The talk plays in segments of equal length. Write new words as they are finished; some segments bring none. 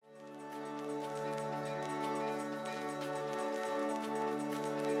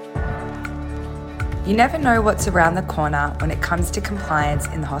You never know what's around the corner when it comes to compliance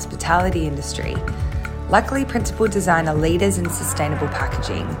in the hospitality industry. Luckily, Principal Design are leaders in sustainable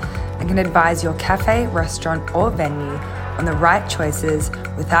packaging and can advise your cafe, restaurant, or venue on the right choices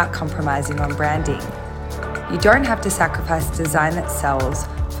without compromising on branding. You don't have to sacrifice design that sells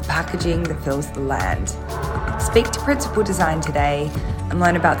for packaging that fills the land. Speak to Principal Design today and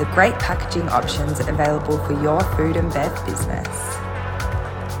learn about the great packaging options available for your food and bev business.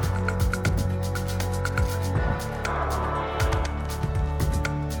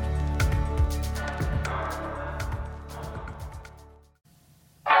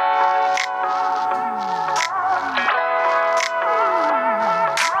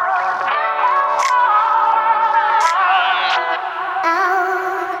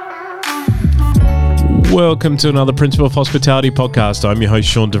 Welcome to another Principle of Hospitality podcast. I'm your host,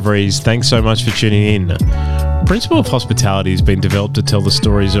 Sean DeVries. Thanks so much for tuning in. Principle of Hospitality has been developed to tell the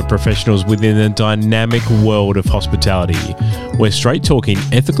stories of professionals within the dynamic world of hospitality. We're straight talking,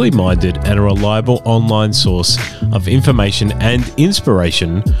 ethically minded, and a reliable online source of information and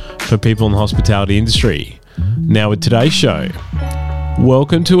inspiration for people in the hospitality industry. Now with today's show,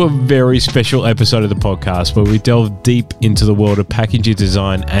 welcome to a very special episode of the podcast where we delve deep into the world of packaging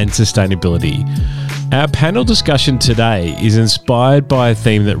design and sustainability. Our panel discussion today is inspired by a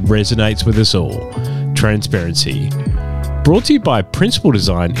theme that resonates with us all: transparency. Brought to you by Principal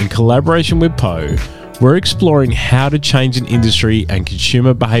Design in collaboration with Poe, we're exploring how to change an industry and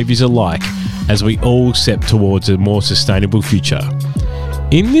consumer behaviours alike as we all step towards a more sustainable future.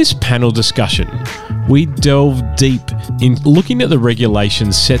 In this panel discussion, we delve deep in looking at the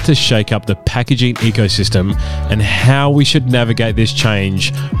regulations set to shake up the packaging ecosystem and how we should navigate this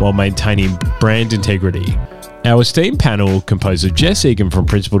change while maintaining brand integrity. Our esteemed panel, composed of Jess Egan from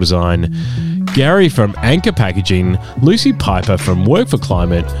Principal Design, Gary from Anchor Packaging, Lucy Piper from Work for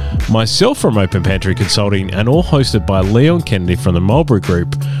Climate, myself from Open Pantry Consulting, and all hosted by Leon Kennedy from the Mulberry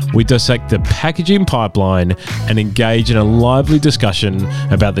Group, we dissect the packaging pipeline and engage in a lively discussion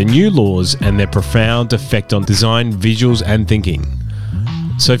about the new laws and their profound effect on design, visuals, and thinking.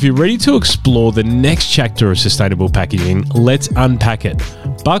 So if you're ready to explore the next chapter of sustainable packaging, let's unpack it.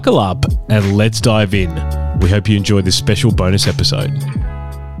 Buckle up and let's dive in. We hope you enjoy this special bonus episode.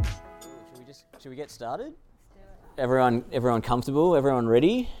 Should we get started? Everyone comfortable? Everyone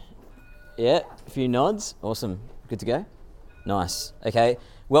ready? Yeah, a few nods. Awesome. Good to go? Nice. Okay.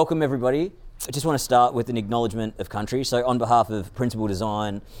 Welcome everybody. I just want to start with an acknowledgement of country. So on behalf of Principal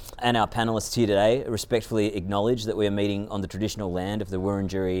Design and our panellists here today, I respectfully acknowledge that we are meeting on the traditional land of the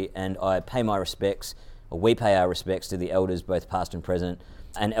Wurundjeri, and I pay my respects, or we pay our respects to the elders, both past and present,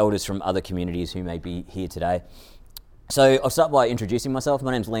 and elders from other communities who may be here today. So I'll start by introducing myself.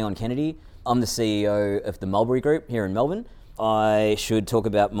 My name's Leon Kennedy. I'm the CEO of the Mulberry Group here in Melbourne. I should talk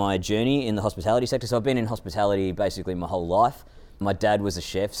about my journey in the hospitality sector. So I've been in hospitality basically my whole life. My dad was a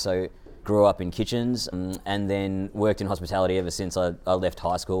chef, so grew up in kitchens and then worked in hospitality ever since I left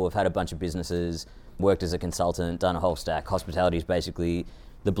high school. I've had a bunch of businesses, worked as a consultant, done a whole stack. Hospitality is basically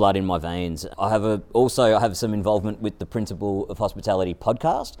the blood in my veins. I have some involvement with the Principle of Hospitality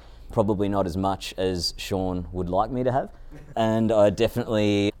podcast, probably not as much as Sean would like me to have. And I work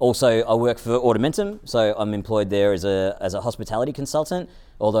for Automentum, so I'm employed there as a hospitality consultant,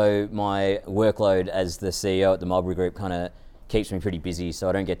 although my workload as the CEO at the Mulberry Group kind of keeps me pretty busy, so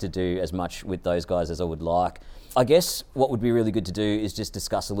I don't get to do as much with those guys as I would like. I guess what would be really good to do is just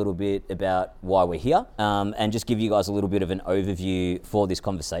discuss a little bit about why we're here and just give you guys a little bit of an overview for this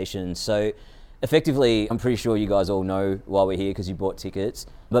conversation. So effectively, I'm pretty sure you guys all know why we're here because you bought tickets,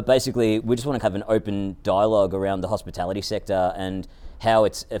 but basically we just want to have an open dialogue around the hospitality sector and how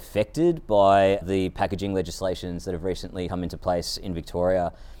it's affected by the packaging legislations that have recently come into place in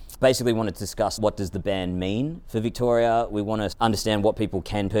Victoria. Basically want to discuss what does the ban mean for Victoria. We want to understand what people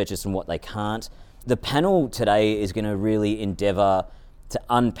can purchase and what they can't. The panel today is going to really endeavour to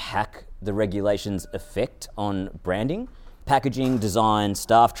unpack the regulations' effect on branding, packaging, design,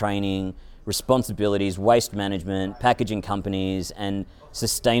 staff training, responsibilities, waste management, packaging companies, and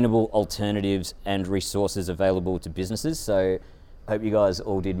sustainable alternatives and resources available to businesses. So I hope you guys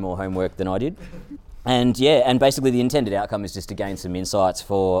all did more homework than I did. And basically the intended outcome is just to gain some insights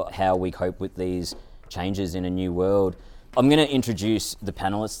for how we cope with these changes in a new world. I'm going to introduce the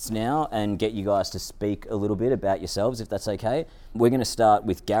panellists now and get you guys to speak a little bit about yourselves, if that's okay. We're going to start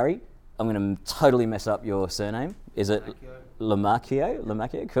with Gary. I'm going to totally mess up your surname. Is it Lamacchio?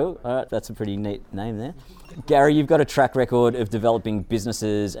 Lamacchio, cool. All right, that's a pretty neat name there. Gary, you've got a track record of developing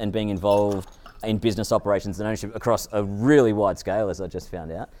businesses and being involved in business operations and ownership across a really wide scale, as I just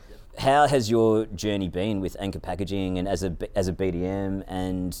found out. How has your journey been with Anchor Packaging and as a BDM,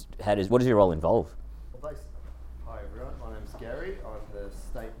 and what does your role involve?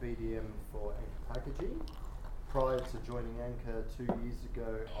 BDM for Anchor Packaging. Prior to joining Anchor 2 years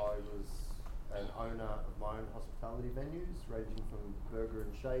ago, I was an owner of my own hospitality venues, ranging from burger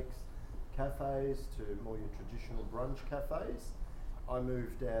and shakes cafes to more your traditional brunch cafes. I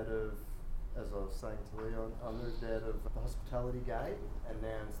moved out of, as I was saying to Leon, I moved out of the hospitality game, and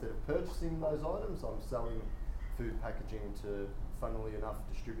now instead of purchasing those items, I'm selling food packaging to, funnily enough,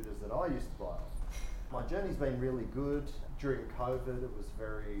 distributors that I used to buy off. My journey's been really good. During COVID, it was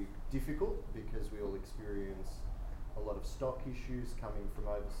very difficult because we all experienced a lot of stock issues coming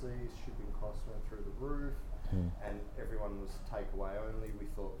from overseas. Shipping costs went through the roof, and everyone was takeaway only. We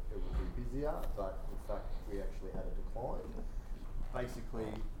thought it would be busier, but in fact, we actually had a decline.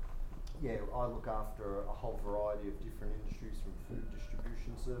 Basically, I look after a whole variety of different industries, from food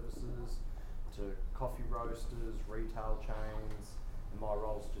distribution services to coffee roasters, retail chains, and my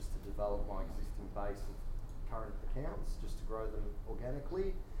role is just to develop my existing base of current accounts, just to grow them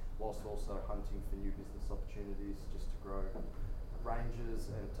organically, whilst also hunting for new business opportunities, just to grow ranges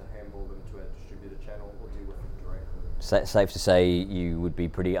and to handball them to our distributor channel or deal with them directly. Safe to say you would be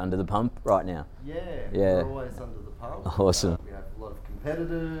pretty under the pump right now? Yeah. We're always under the pump. Awesome. We have a lot of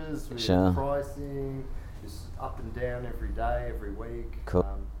competitors, we have pricing, just up and down every day, every week. Cool.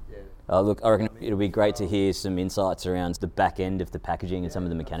 Look, I reckon it'll be great to hear some insights around the back end of the packaging and some of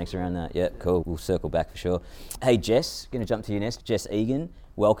the mechanics around that. Yeah, cool. We'll circle back for sure. Hey, Jess, going to jump to you next. Jess Egan,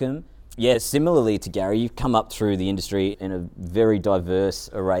 welcome. Yeah, similarly to Gary, you've come up through the industry in a very diverse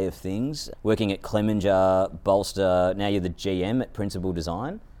array of things. Working at Clemenger, Bolster, now you're the GM at Principal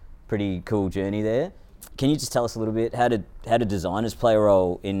Design. Pretty cool journey there. Can you just tell us a little bit, how do designers play a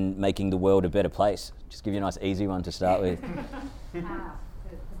role in making the world a better place? Just give you a nice easy one to start with.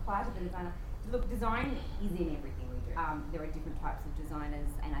 To the designer. Look, design is in everything we do. There are different types of designers,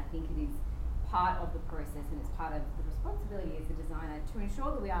 and I think it is part of the process and it's part of the responsibility as a designer to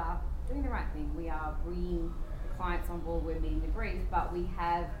ensure that we are doing the right thing. We are bringing the clients on board, we're meeting the brief, but we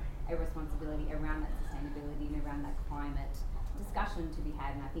have a responsibility around that sustainability and around that climate discussion to be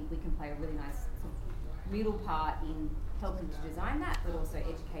had, and I think we can play a really nice sort of middle part in helping to design that, but also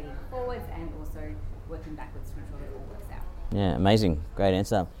educating forwards and also working backwards to ensure that it all works out. Yeah, amazing. Great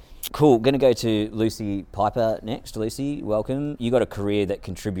answer. Cool. Going to go to Lucy Piper next. Lucy, welcome. You got a career that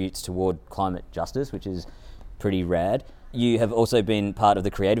contributes toward climate justice, which is pretty rad. You have also been part of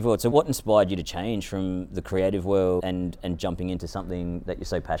the creative world. So what inspired you to change from the creative world and jumping into something that you're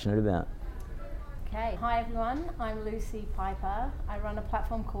so passionate about? Okay. Hi everyone, I'm Lucy Piper. I run a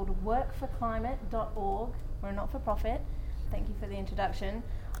platform called workforclimate.org. We're a not-for-profit. Thank you for the introduction.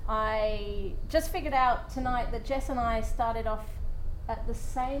 I just figured out tonight that Jess and I started off at the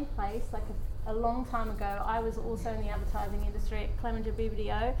same place like a long time ago. I was also in the advertising industry at Clemenger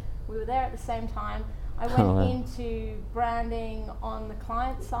BBDO. We were there at the same time. I went into branding on the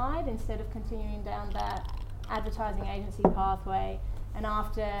client side instead of continuing down that advertising agency pathway. And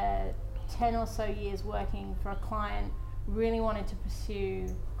after 10 or so years working for a client, really wanted to pursue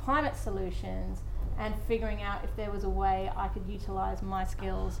climate solutions and figuring out if there was a way I could utilize my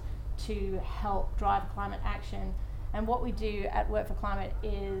skills to help drive climate action. And what we do at Work for Climate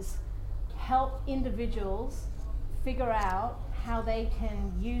is help individuals figure out how they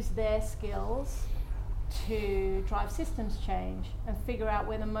can use their skills to drive systems change and figure out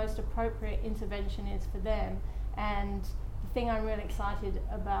where the most appropriate intervention is for them. And the thing I'm really excited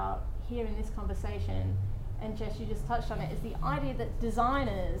about here in this conversation, and Jess, you just touched on it, is the idea that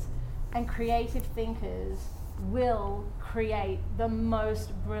designers and creative thinkers will create the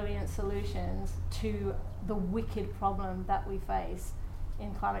most brilliant solutions to the wicked problem that we face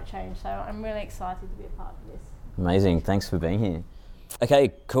in climate change. So I'm really excited to be a part of this. Amazing, thanks for being here.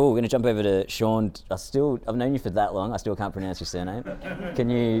 Okay, cool. We're going to jump over to Sean. I've known you for that long. I still can't pronounce your surname. Can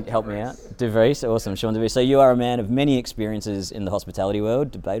you help me out? De Vries, awesome. Sean De Vries. So you are a man of many experiences in the hospitality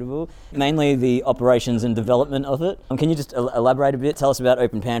world, debatable. Mainly the operations and development of it. Can you just elaborate a bit? Tell us about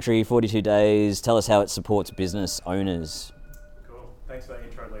Open Pantry, 42 Days. Tell us how it supports business owners. Cool. Thanks for that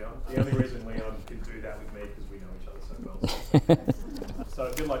intro, Leon. The only reason Leon can do that with me is because we know each other so well. So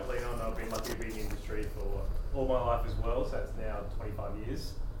a bit like Leon, I've been lucky to be in the industry for all my life as well, so it's now 25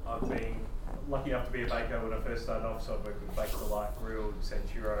 years. I've been lucky enough to be a baker when I first started off, so I've worked with Bake Delight, Grilled,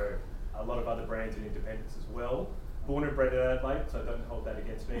 Centuro, a lot of other brands and independents as well. Born and bred in Adelaide, so don't hold that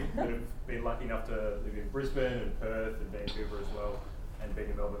against me, but I've been lucky enough to live in Brisbane and Perth and Vancouver as well, and been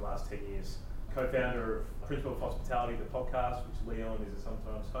in Melbourne the last 10 years. Co-founder of Principal of Hospitality, the podcast, which Leon is a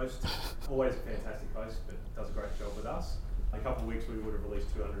sometimes host. Always a fantastic host, but does a great job with us. In a couple of weeks we would have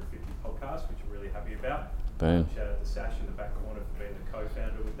released 250 podcasts, which we're really happy about. Boom. Shout out to Sash in the back corner for being the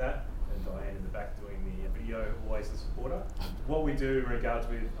co-founder with that, and Diane in the back doing the video, always the supporter. what we do in regards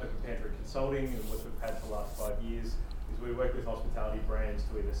with Open Pantry Consulting and what we've had for the last 5 years is we work with hospitality brands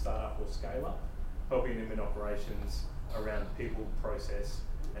to either start up or scale up, helping them in operations around people, process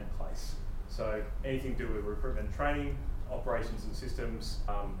and place. So anything to do with recruitment and training, operations and systems,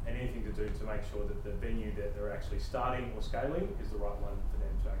 and anything to do to make sure that the venue that they're actually starting or scaling is the right one for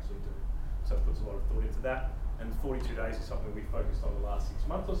them to actually do. So it puts a lot of thought into that. And 42 days is something we focused on the last 6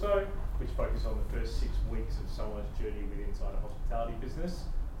 months or so, which focused on the first 6 weeks of someone's journey within inside a hospitality business.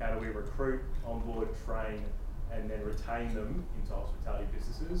 How do we recruit, onboard, train, and then retain them into hospitality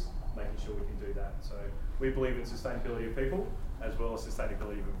businesses, making sure we can do that. So we believe in sustainability of people as well as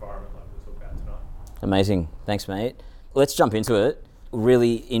sustainability of environment, like we'll talk about tonight. Amazing. Thanks, mate. Let's jump into it.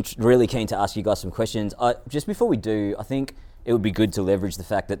 Really keen to ask you guys some questions. Just before we do, I think it would be good to leverage the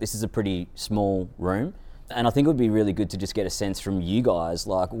fact that this is a pretty small room. And I think it would be really good to just get a sense from you guys,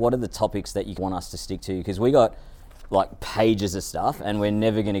 like what are the topics that you want us to stick to? Because we got like pages of stuff and we're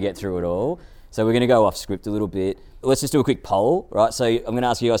never going to get through it all. So we're going to go off script a little bit. Let's just do a quick poll, right? So I'm going to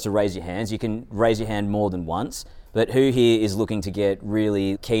ask you guys to raise your hands. You can raise your hand more than once. But who here is looking to get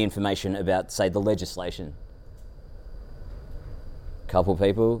really key information about, say, the legislation? Couple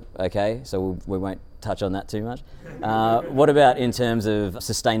people, okay. So we won't touch on that too much. What about in terms of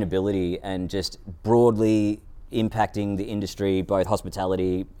sustainability and just broadly impacting the industry, both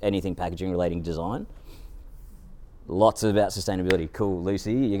hospitality, anything packaging relating design? Lots about sustainability. Cool,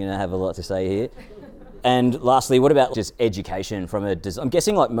 Lucy, you're going to have a lot to say here. And lastly, what about just education from a I'm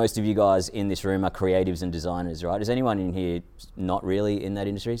guessing like most of you guys in this room are creatives and designers, right? Is anyone in here not really in that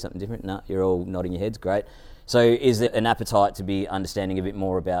industry? Something different? No, you're all nodding your heads, great. So is there an appetite to be understanding a bit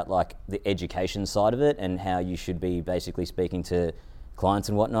more about like the education side of it and how you should be basically speaking to clients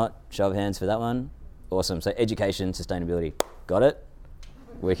and whatnot? Show of hands for that one. Awesome. So education, sustainability. Got it?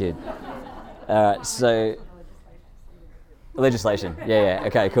 Wicked. All right, so legislation. Yeah.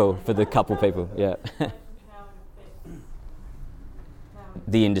 Okay, cool. For the couple people, yeah.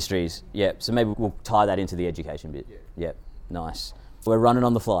 The industries, yeah. So maybe we'll tie that into the education bit. Yeah, nice. We're running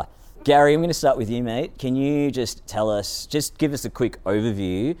on the fly. Gary, I'm going to start with you, mate. Can you just give us a quick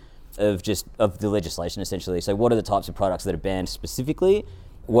overview of the legislation, essentially? So what are the types of products that are banned specifically?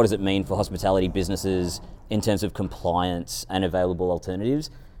 What does it mean for hospitality businesses in terms of compliance and available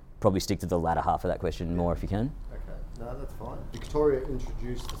alternatives? Probably stick to the latter half of that question more if you can. Okay, no, that's fine. Victoria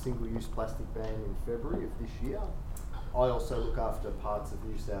introduced the single-use plastic ban in February of this year. I also look after parts of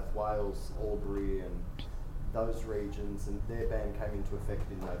New South Wales, Albury and those regions, and their ban came into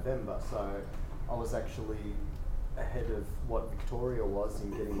effect in November. So I was actually ahead of what Victoria was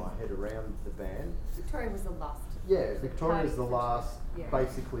in getting my head around the ban. Victoria was the last. Yeah, Victoria is the last,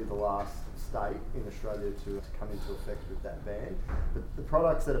 basically the last state in Australia to come into effect with that ban. But the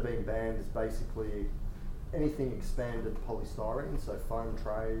products that are being banned is basically anything expanded polystyrene, so foam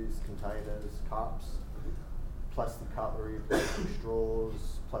trays, containers, cups, plastic cutlery, plastic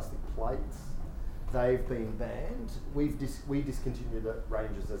straws, plastic plates. They've been banned. We discontinued the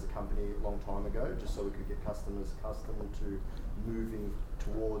ranges as a company a long time ago, just so we could get customers accustomed to moving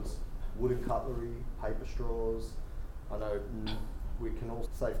towards wooden cutlery, paper straws. I know we can all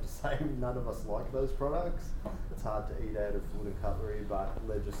safe to say none of us like those products. It's hard to eat out of wooden cutlery, but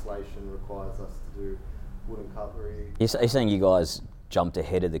legislation requires us to do wooden cutlery. You're saying you guys jumped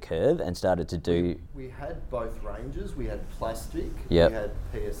ahead of the curve and started to do... We had both ranges. We had plastic, yep. We had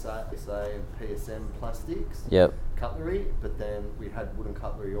PSA and PSM plastics, yep. cutlery, but then we had wooden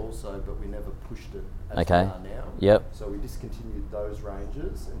cutlery also, but we never pushed it as okay. we are now. Yep. So we discontinued those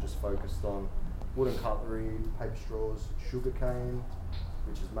ranges and just focused on wooden cutlery, paper straws, sugarcane,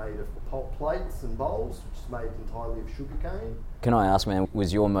 which is made of pulp plates and bowls, which is made entirely of sugarcane. Can I ask, man,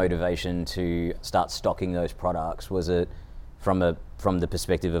 was your motivation to start stocking those products, was it from the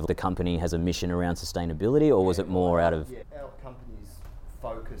perspective of the company has a mission around sustainability, or was it more out of... Yeah, our company's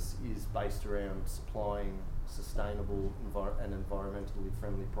focus is based around supplying sustainable and environmentally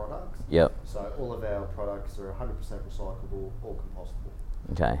friendly products. Yep. So all of our products are 100% recyclable or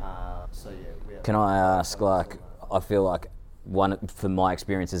compostable. Okay. So yeah. Can I ask, like, I feel like from my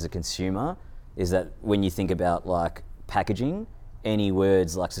experience as a consumer, is that when you think about like packaging, any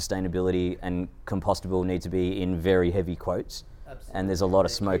words like sustainability and compostable need to be in very heavy quotes. Absolutely. And there's a lot of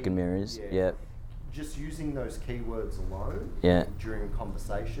smoke and mirrors. Yeah. Just using those keywords alone during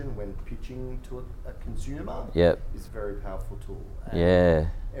conversation when pitching to a consumer is a very powerful tool. And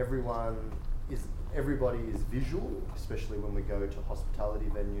everybody is visual, especially when we go to hospitality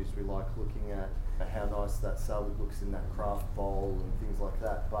venues. We like looking at how nice that salad looks in that craft bowl and things like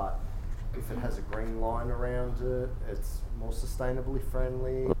that. But if it has a green line around it, it's more sustainably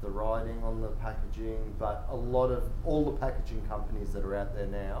friendly. The writing on the packaging, but all the packaging companies that are out there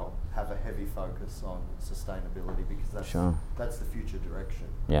now have a heavy focus on sustainability because that's the future direction.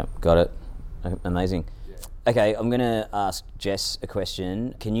 Yeah, got it. Amazing. Yeah. Okay, I'm going to ask Jess a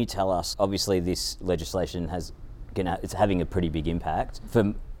question. Can you tell us, obviously this legislation it's having a pretty big impact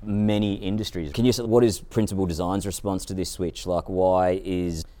for many industries. What is Principal Design's response to this switch? Like, why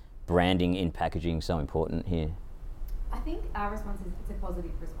is branding in packaging so important here? I think our response is it's a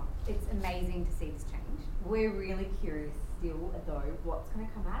positive response. It's amazing to see this change. We're really curious still, though, what's going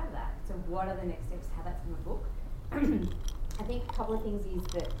to come out of that. So what are the next steps, how that's going to look? I think a couple of things is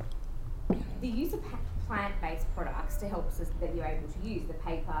that the use of plant-based products to help us that you're able to use, the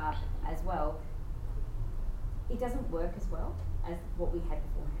paper as well, it doesn't work as well as what we had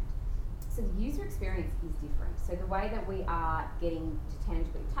beforehand. So the user experience is different. So the way that we are getting to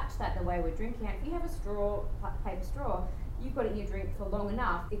tangibly touch that, the way we're drinking it, if you have a straw, paper straw, you've got it in your drink for long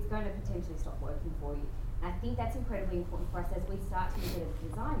enough, it's going to potentially stop working for you. And I think that's incredibly important for us as we start to look at it as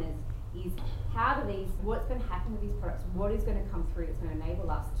designers, is what's going to happen with these products, what is going to come through that's going to enable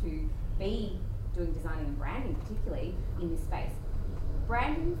us to be doing designing and branding, particularly in this space.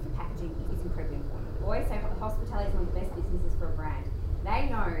 Branding for packaging is incredibly important. I always say hospitality is one of the best businesses for a brand. They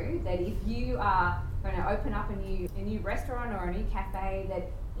know that if you are going to open up a new restaurant or a new cafe, that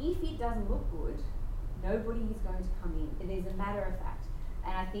if it doesn't look good, nobody is going to come in. It is a matter of fact.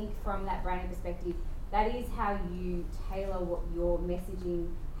 And I think from that branding perspective, that is how you tailor what your messaging,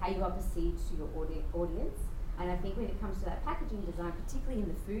 how you are perceived to your audience. And I think when it comes to that packaging design, particularly in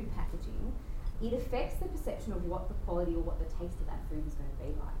the food packaging, it affects the perception of what the quality or what the taste of that food is going to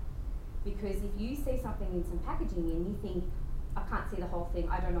be like. Because if you see something in some packaging and you think, I can't see the whole thing,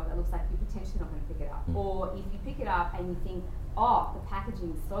 I don't know what that looks like, you're potentially not going to pick it up. Or if you pick it up and you think, oh, the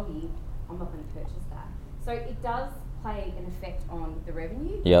packaging's soggy, I'm not going to purchase that. So it does play an effect on the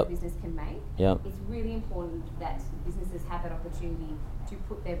revenue that the business can make. It's really important that businesses have that opportunity to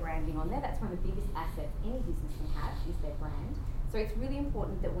put their branding on there. That's one of the biggest assets any business can have, is their brand. So it's really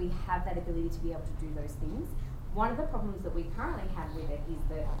important that we have that ability to be able to do those things. One of the problems that we currently have with it is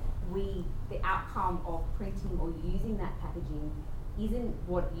that the outcome of printing or using that packaging isn't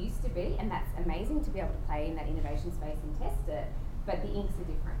what it used to be, and that's amazing to be able to play in that innovation space and test it, but the inks are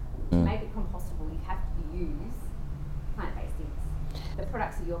different. To make it compostable, you have to use plant-based inks. The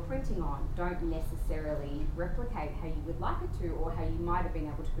products that you're printing on don't necessarily replicate how you would like it to, or how you might have been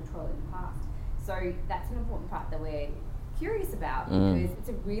able to control it in the past. So that's an important part that we're curious about, because it's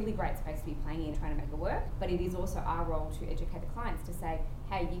a really great space to be playing in, trying to make it work, but it is also our role to educate the clients to say,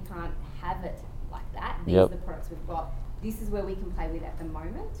 hey, you can't have it like that. These are the products we've got. This is where we can play with at the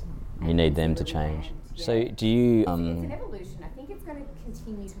moment. You need them to change. So do you... it's an evolution. I think it's going to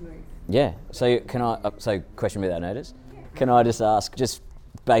continue to move. Yeah. So question without notice. Can I just ask, just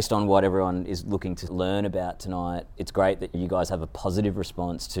based on what everyone is looking to learn about tonight, it's great that you guys have a positive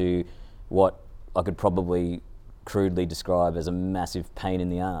response to what I could probably crudely describe as a massive pain in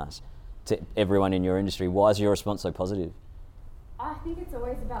the ass to everyone in your industry. Why is your response so positive? I think it's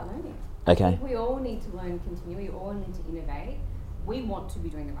always about learning. Okay. I think we all need to learn continually. We all need to innovate. We want to be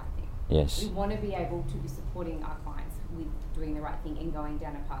doing the right thing. Yes. We want to be able to be supporting our clients with doing the right thing and going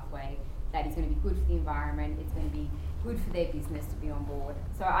down a pathway that is going to be good for the environment. It's going to be good for their business to be on board.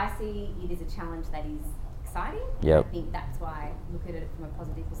 So I see it as a challenge that is exciting. Yep. I think that's why I look at it from a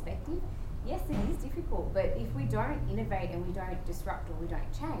positive perspective. Yes, it is difficult, but if we don't innovate and we don't disrupt or we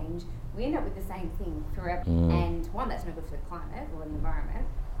don't change, we end up with the same thing forever. And one, that's no good for the climate or the environment,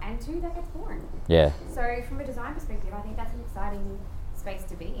 and two, that gets boring. Yeah. So from a design perspective, I think that's an exciting space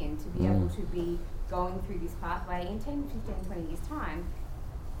to be in, to be able to be going through this pathway in 10, 15, 20 years' time.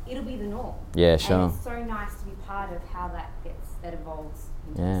 It'll be the norm. Yeah, sure. And it's so nice to be part of how that evolves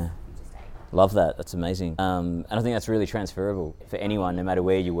into this future state. Love that. That's amazing. And I think that's really transferable for anyone, no matter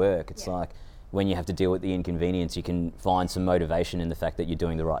where you work. It's like when you have to deal with the inconvenience, you can find some motivation in the fact that you're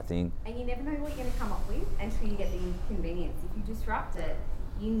doing the right thing. And you never know what you're going to come up with until you get the inconvenience. If you disrupt it,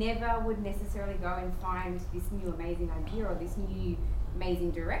 you never would necessarily go and find this new amazing idea or this new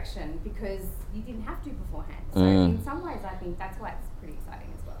amazing direction because you didn't have to beforehand. So in some ways, I think that's why it's pretty exciting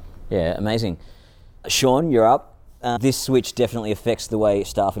as well. Yeah, amazing. Sean, you're up. This switch definitely affects the way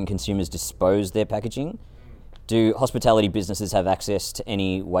staff and consumers dispose their packaging. Do hospitality businesses have access to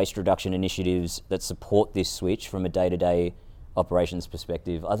any waste reduction initiatives that support this switch from a day-to-day operations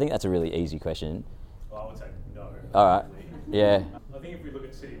perspective? I think that's a really easy question. Well, I would say no. All right. Yeah. I think if we look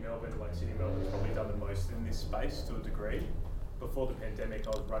at City Melbourne, City Melbourne's probably done the most in this space to a degree. Before the pandemic, I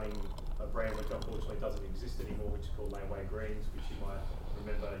was running a brand which unfortunately doesn't exist anymore, which is called Laneway Greens, which you might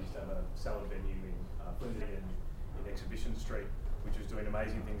remember used to have a salad venue in Flinders and in Exhibition Street, which was doing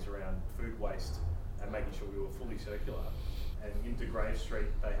amazing things around food waste and making sure we were fully circular. And into Grave Street,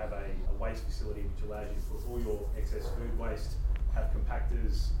 they have a waste facility which allows you to put all your excess food waste, have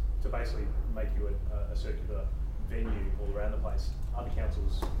compactors to basically make you a circular venue all around the place. Other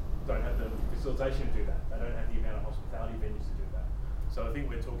councils don't have the facilitation to do that. They don't have the amount of hospitality venues to do that. So I think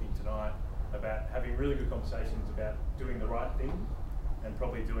we're talking tonight about having really good conversations about doing the right thing and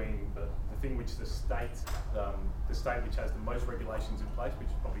probably doing the thing which the state which has the most regulations in place, which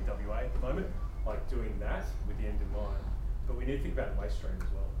is probably WA at the moment, like doing that with the end in mind. But we need to think about the waste stream as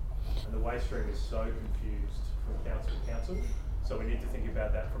well. And the waste stream is so confused from council to council. So we need to think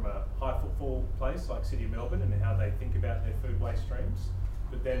about that from a high footfall place like City of Melbourne and how they think about their food waste streams,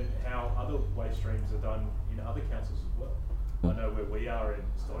 but then how other waste streams are done in other councils as well. I know where we are in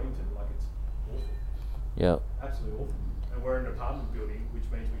Stonington, like it's awful. Yeah. Absolutely awful. And we're in an apartment building, which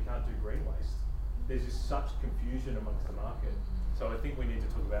means we can't do green waste. There's just such confusion amongst the market. So I think we need to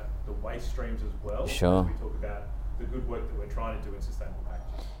talk about the waste streams as well. Sure. As we talk about the good work that we're trying to do in sustainable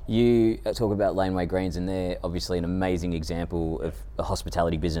packaging. You talk about Laneway Greens, and they're obviously an amazing example of a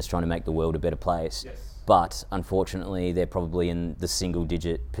hospitality business trying to make the world a better place. Yes. But unfortunately, they're probably in the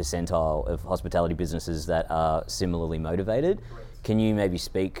single-digit percentile of hospitality businesses that are similarly motivated. Correct. Can you maybe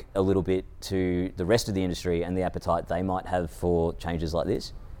speak a little bit to the rest of the industry and the appetite they might have for changes like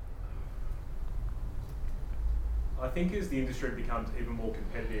this? I think as the industry becomes even more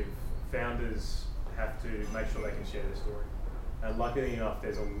competitive, founders have to make sure they can share their story. And luckily enough,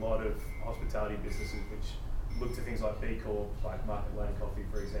 there's a lot of hospitality businesses which look to things like B Corp, like Market Lane Coffee,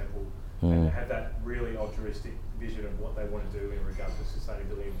 for example, and have that really altruistic vision of what they want to do in regards to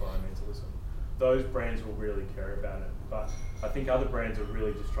sustainability and environmentalism. Those brands will really care about it. But I think other brands are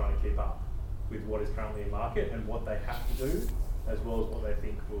really just trying to keep up with what is currently in market and what they have to do, as well as what they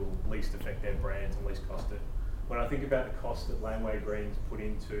think will least affect their brands and least cost it. When I think about the cost that Laneway Greens put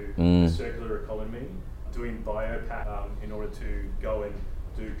into the circular economy, doing biopack in order to go and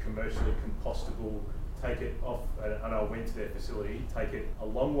do commercially compostable, take it off, and I went to their facility, take it a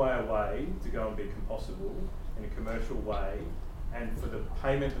long way away to go and be compostable in a commercial way, and for the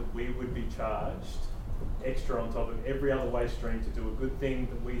payment that we would be charged extra on top of every other waste stream to do a good thing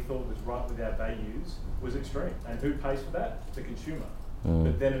that we thought was right with our values was extreme. And who pays for that? The consumer.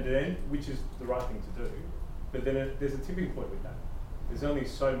 But then at the end, which is the right thing to do, but then there's a tipping point with that. There's only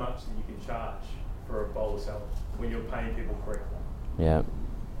so much that you can charge for a bowl of salad when you're paying people correctly. Yeah.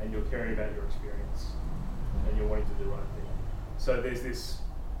 And you're caring about your experience and you're wanting to do the right thing. So there's this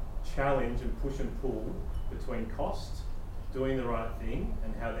challenge and push and pull between cost, doing the right thing,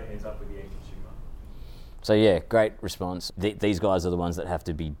 and how that ends up with the end consumer. So yeah, great response. These guys are the ones that have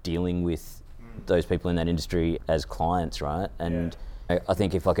to be dealing with those people in that industry as clients, right? And I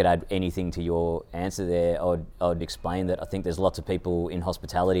think if I could add anything to your answer there, I'd explain that I think there's lots of people in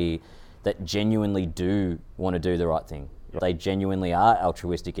hospitality that genuinely do want to do the right thing. Yep. They genuinely are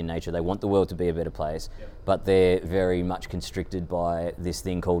altruistic in nature. They want the world to be a better place, but they're very much constricted by this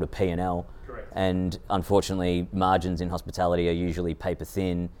thing called a P&L. Correct. And unfortunately, margins in hospitality are usually paper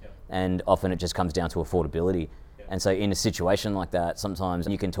thin, and often it just comes down to affordability. And so in a situation like that, sometimes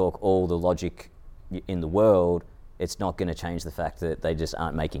you can talk all the logic in the world, it's not going to change the fact that they just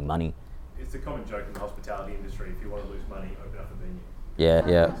aren't making money. It's a common joke in the hospitality industry, if you want to lose money, open up a venue.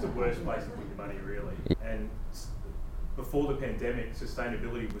 Yeah. It's the worst place to put your money, really. And before the pandemic,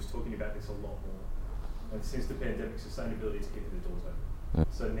 sustainability was talking about this a lot more. And since the pandemic, sustainability is keeping the doors open.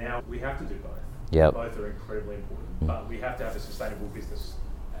 So now we have to do both. Yep. Both are incredibly important, but we have to have a sustainable business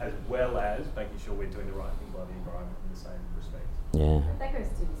as well as making sure we're doing the right thing by the environment in the same respect. Yeah. That goes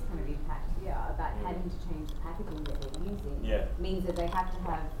to this kind of impact here about having to change the packaging that they're using. Means that they have to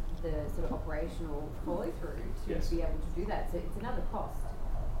have the sort of operational follow through to be able to do that. So it's another cost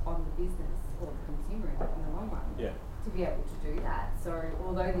on the business or the consumer in the long run to be able to do that. So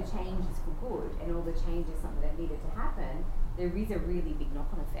although the change is for good and all the change is something that needed to happen, there is a really big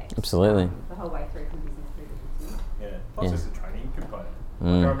knock-on effect. Absolutely. The whole way through from business through to consumer. Plus there's a training component.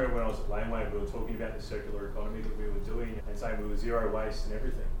 Like I remember when I was at Laneway, we were talking about the circular economy that we were doing and saying we were zero waste and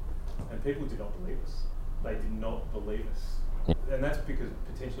everything. And people did not believe us. They did not believe us. And that's because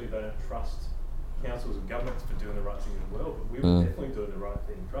potentially they don't trust councils and governments for doing the right thing in the world. But we were definitely doing the right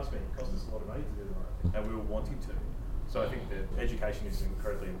thing. Trust me, it cost us a lot of money to do the right thing. And we were wanting to. So I think that education is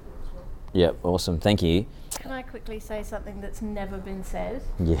incredibly important as well. Yep, awesome. Thank you. Can I quickly say something that's never been said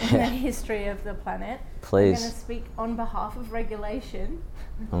in the history of the planet? Please. I'm going to speep on behalf of regulation.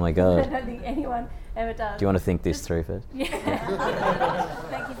 Oh my God. I don't think anyone ever does. Do you want to think this through first? Yeah.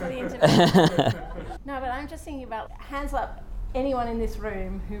 Thank you for the intervention. No, but I'm just thinking about hands up anyone in this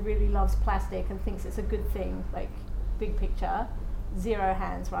room who really loves plastic and thinks it's a good thing, like big picture, 0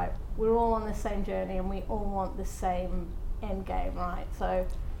 hands, right? We're all on the same journey and we all want the same end game, right? So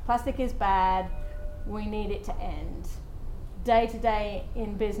plastic is bad, we need it to end. Day to day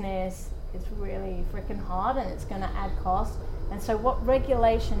in business, it's really freaking hard and it's going to add cost. And so what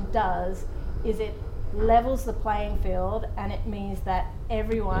regulation does is it levels the playing field, and it means that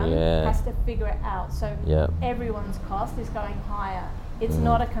everyone has to figure it out. So everyone's cost is going higher. It's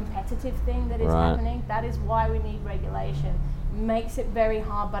not a competitive thing that is happening. That is why we need regulation. It makes it very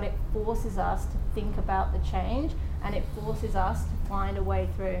hard, but it forces us to think about the change, and it forces us to find a way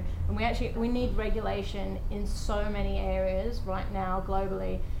through. And we need regulation in so many areas right now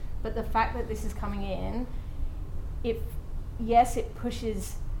globally. But the fact that this is coming in, it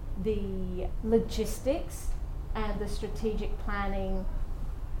pushes the logistics and the strategic planning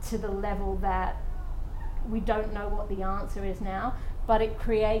to the level that we don't know what the answer is now, but it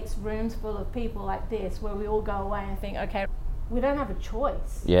creates rooms full of people like this where we all go away and think, okay, we don't have a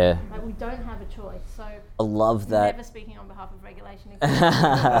choice. Yeah. Like, we don't have a choice. So I love that. Never speaking on behalf of regulation.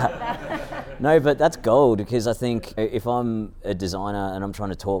 No, but that's gold, because I think if I'm a designer and I'm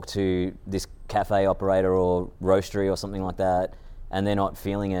trying to talk to this cafe operator or roastery or something like that, and they're not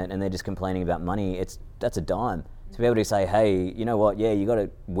feeling it and they're just complaining about money, that's a dime. To be able to say, hey, you know what, yeah, you got to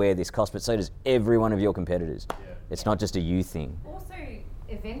wear this cost, but so does every one of your competitors. Yeah. It's not just a you thing. Also,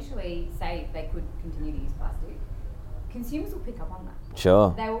 eventually, say they could continue to use plastic, consumers will pick up on that.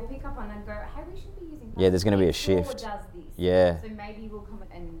 Sure. They will pick up on that and go, hey, we should be using plastic. Yeah, there's going to be a shift. Does this. Yeah. So maybe we'll come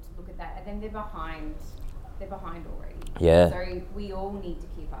and look at that, and then they're behind already. Yeah. So we all need to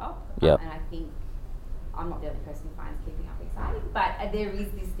keep up. Yep. And I think I'm not the only person who finds keeping up exciting, but there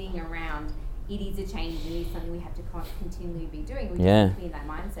is this thing around, it is a change, and it is something we have to continually be doing. We just have to be in that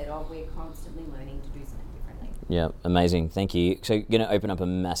mindset of we're constantly learning to do something differently. Yeah, amazing. Thank you. So you're going to open up a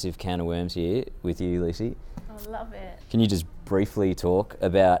massive can of worms here with you, Lucy. I love it. Can you just briefly talk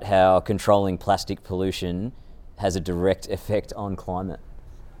about how controlling plastic pollution has a direct effect on climate?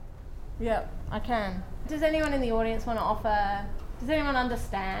 Yeah, I can. Does anyone in the audience want to offer, does anyone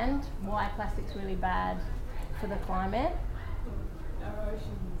understand why plastic's really bad for the climate? Our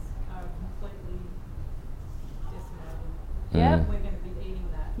oceans are completely decimated. Yeah. We're going to be eating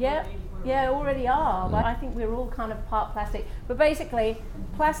that. Yeah, already are. Like, I think we're all kind of part plastic. But basically,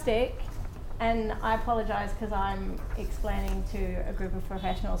 plastic, and I apologise because I'm explaining to a group of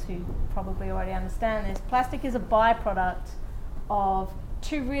professionals who probably already understand this, plastic is a byproduct of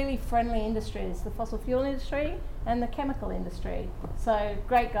two really friendly industries, the fossil fuel industry and the chemical industry. So,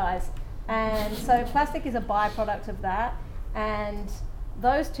 great guys. And so plastic is a byproduct of that, and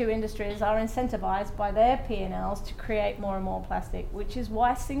those two industries are incentivized by their P&Ls to create more and more plastic, which is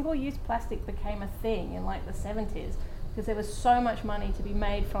why single-use plastic became a thing in like the 70s, because there was so much money to be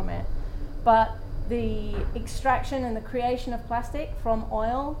made from it. But the extraction and the creation of plastic from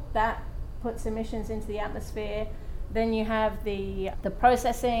oil, that puts emissions into the atmosphere. Then you have the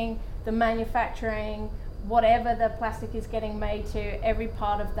processing, the manufacturing, whatever the plastic is getting made to, every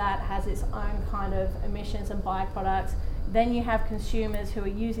part of that has its own kind of emissions and byproducts. Then you have consumers who are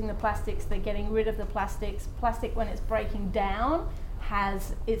using the plastics, they're getting rid of the plastics. Plastic, when it's breaking down,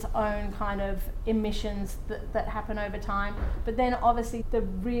 has its own kind of emissions that happen over time. But then obviously the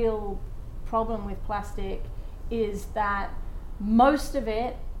real problem with plastic is that most of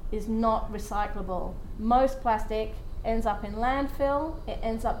it is not recyclable. Most plastic ends up in landfill, it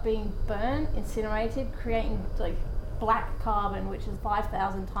ends up being burned, incinerated, creating like black carbon, which is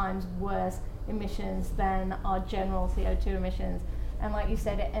 5,000 times worse emissions than our general CO2 emissions. And like you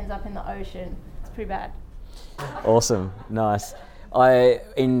said, it ends up in the ocean. It's pretty bad. Awesome, nice.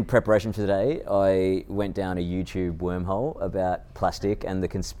 In preparation for today, I went down a YouTube wormhole about plastic and the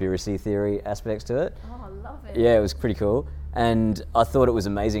conspiracy theory aspects to it. Oh, I love it. Yeah, it was pretty cool. And I thought it was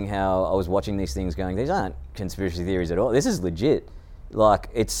amazing how I was watching these things going, these aren't conspiracy theories at all. This is legit.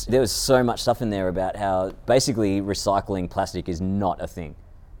 Like, there was so much stuff in there about how basically recycling plastic is not a thing,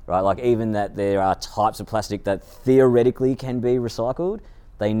 right? Like, even that there are types of plastic that theoretically can be recycled,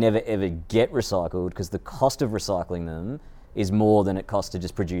 they never ever get recycled because the cost of recycling them is more than it costs to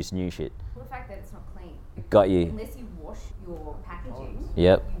just produce new shit. Well, the fact that it's not clean. Got you. Unless you wash your packaging,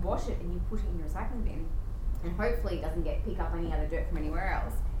 Yep. you wash it and you put it in your recycling bin, and hopefully it doesn't pick up any other dirt from anywhere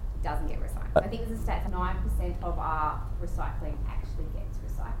else, it doesn't get recycled. I think there's a stat, 9% of our recycling actually gets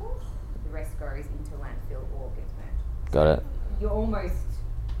recycled. The rest goes into landfill or gets burnt. Got it. You're almost,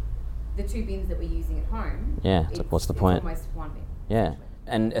 the two bins that we're using at home, Yeah, so what's the point? It's almost one bin. Yeah.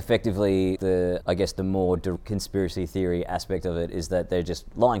 And effectively, the more conspiracy theory aspect of it is that they're just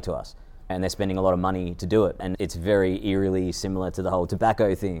lying to us. and they're spending a lot of money to do it. And it's very eerily similar to the whole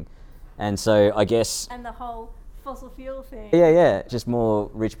tobacco thing. And so I guess... And the whole fossil fuel thing. Yeah, just more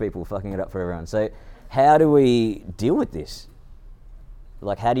rich people fucking it up for everyone. So how do we deal with this?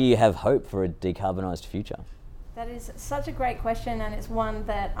 Like, how do you have hope for a decarbonised future? That is such a great question, and it's one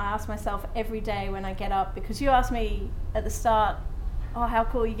that I ask myself every day when I get up, because you asked me at the start, oh, how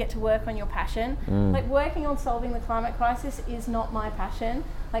cool you get to work on your passion. Like, working on solving the climate crisis is not my passion.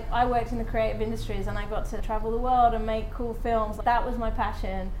 Like, I worked in the creative industries and I got to travel the world and make cool films. That was my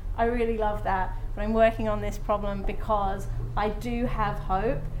passion. I really love that. But I'm working on this problem because I do have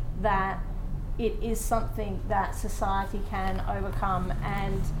hope that it is something that society can overcome,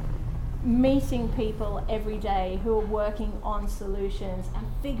 and meeting people every day who are working on solutions and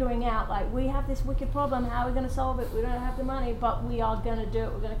figuring out, like, we have this wicked problem, how are we going to solve it? We don't have the money, but we are going to do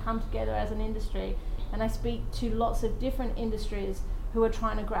it. We're going to come together as an industry. And I speak to lots of different industries who are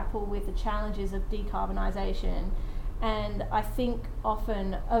trying to grapple with the challenges of decarbonisation. And I think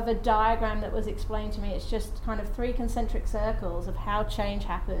often of a diagram that was explained to me, it's just kind of 3 concentric circles of how change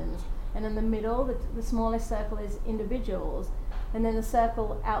happens. And in the middle, the smallest circle is individuals. And then the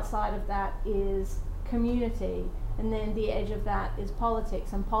circle outside of that is community. And then the edge of that is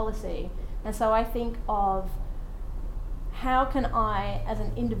politics and policy. And so I think of how can I, as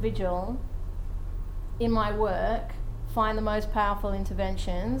an individual, in my work, find the most powerful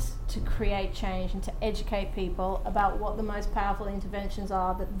interventions to create change and to educate people about what the most powerful interventions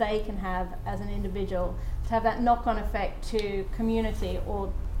are that they can have as an individual, to have that knock-on effect to community,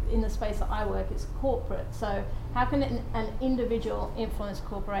 or in the space that I work, it's corporate. So how can an individual influence a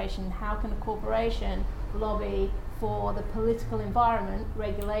corporation? How can a corporation lobby for the political environment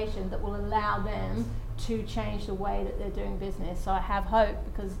regulation that will allow them to change the way that they're doing business? So I have hope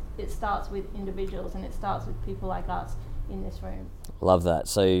because it starts with individuals, and it starts with people like us in this room. Love that.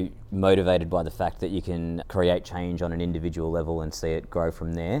 So motivated by the fact that you can create change on an individual level and see it grow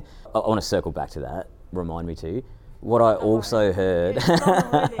from there. I want to circle back to that. Remind me to. What I also heard,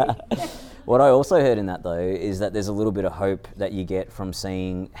 what I also heard in that though, is that there's a little bit of hope that you get from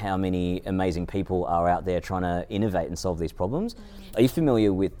seeing how many amazing people are out there trying to innovate and solve these problems. Are you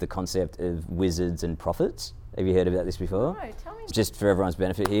familiar with the concept of wizards and prophets? Have you heard about this before? No, tell me. Just for everyone's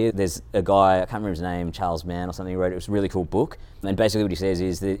benefit here, there's a guy, I can't remember his name, Charles Mann or something, he wrote it. It was a really cool book. And basically what he says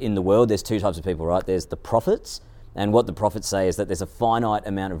is that in the world there's 2 types of people, right? There's the prophets, and what the prophets say is that there's a finite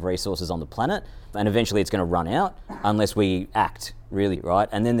amount of resources on the planet, and eventually it's going to run out unless we act, really, right?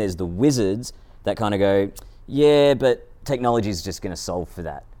 And then there's the wizards that kind of go, yeah, but technology is just going to solve for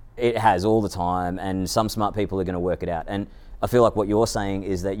that. It has all the time, and some smart people are going to work it out. And I feel like what you're saying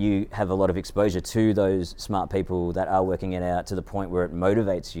is that you have a lot of exposure to those smart people that are working it out to the point where it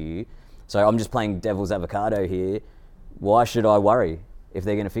motivates you. So I'm just playing devil's avocado here. Why should I worry if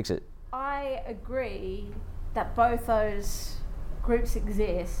they're going to fix it? I agree that both those groups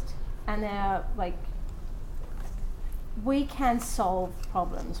exist, and they're like, we can solve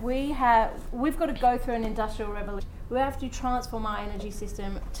problems. We've got to go through an industrial revolution. We have to transform our energy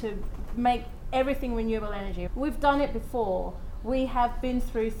system to make everything renewable energy. We've done it before. We have been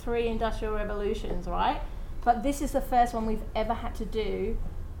through 3 industrial revolutions, right? But this is the first one we've ever had to do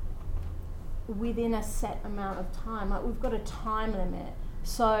within a set amount of time. Like, we've got a time limit.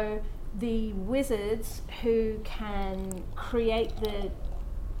 So the wizards who can create the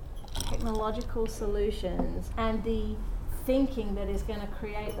technological solutions and the thinking that is going to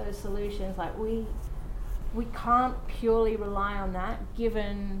create those solutions, like, we can't purely rely on that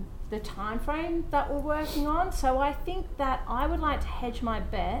given the time frame that we're working on. So I think that I would like to hedge my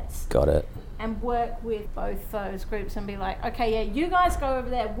bets. Got it. And work with both those groups and be like, okay, yeah, you guys go over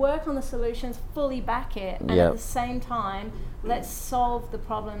there, work on the solutions, fully back it, and at the same time, let's solve the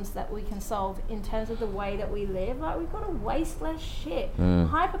problems that we can solve in terms of the way that we live. Like, we've got to waste less shit.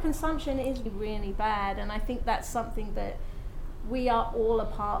 Hyperconsumption is really bad, and I think that's something that we are all a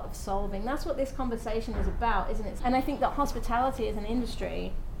part of solving. That's what this conversation is about, isn't it? And I think that hospitality as an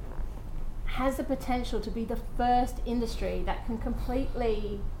industry has the potential to be the first industry that can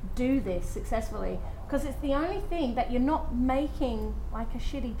completely do this successfully, because it's the only thing that you're not making like a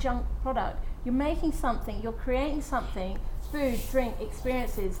shitty junk product. You're making something, you're creating something, food, drink,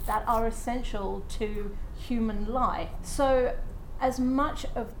 experiences that are essential to human life. So as much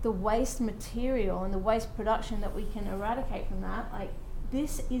of the waste material and the waste production that we can eradicate from that, like,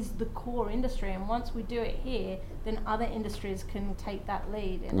 this is the core industry, and once we do it here, then other industries can take that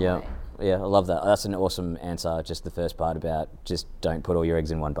lead in a way. Yeah, I love that. That's an awesome answer, just the first part about just don't put all your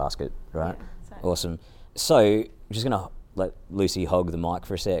eggs in one basket, right? Yeah, exactly. Awesome. So, just going to let Lucy hog the mic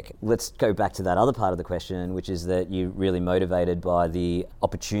for a sec. Let's go back to that other part of the question, which is that you're really motivated by the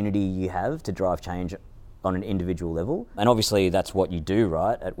opportunity you have to drive change on an individual level. And obviously that's what you do,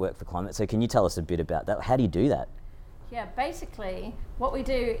 right, at Work for Climate. So can you tell us a bit about that? How do you do that? Yeah, basically what we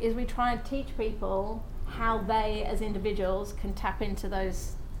do is we try and teach people how they as individuals can tap into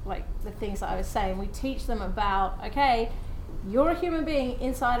those, like the things that I was saying. We teach them about, okay, you're a human being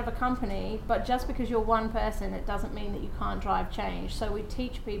inside of a company, but just because you're one person, it doesn't mean that you can't drive change. So we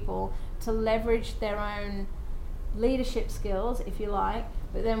teach people to leverage their own leadership skills, if you like,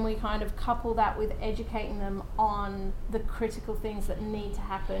 but then we kind of couple that with educating them on the critical things that need to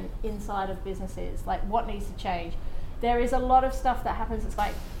happen inside of businesses, like what needs to change. There is a lot of stuff that happens that's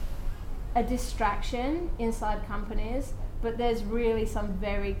like a distraction inside companies, but there's really some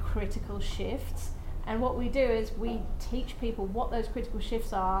very critical shifts. And what we do is we teach people what those critical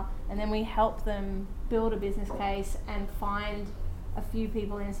shifts are, and then we help them build a business case and find a few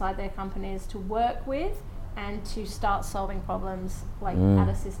people inside their companies to work with and to start solving problems like at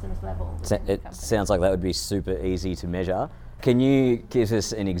a systems level. It sounds like that would be super easy to measure. Can you give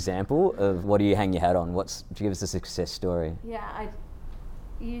us an example of what do you hang your hat on? Give us a success story. Yeah,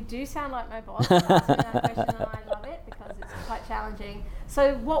 you do sound like my boss asking that question, and I love it because it's quite challenging.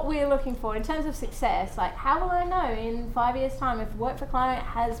 So what we're looking for in terms of success, like how will I know in 5 years' time if Work for Climate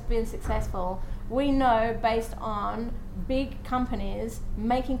has been successful? We know based on big companies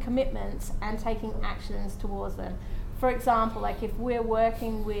making commitments and taking actions towards them. For example, like if we're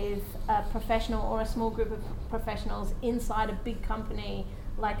working with a professional or a small group of professionals inside a big company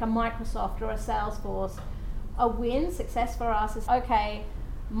like a Microsoft or a Salesforce, a success for us is, okay,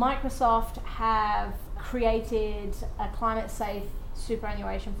 Microsoft have created a climate safe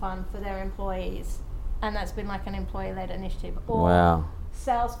superannuation fund for their employees, and that's been like an employee-led initiative. Or wow.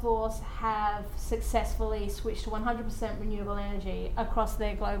 Salesforce have successfely switched to 100% renewable energy across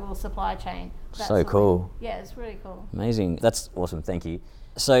their global supply chain. That's so cool. Yeah, it's really cool. Amazing. That's awesome. Thank you.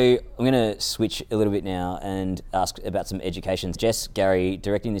 So I'm going to switch a little bit now and ask about some education. Jess, Gary,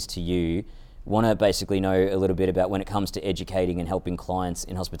 directing this to you, want to basically know a little bit about when it comes to educating and helping clients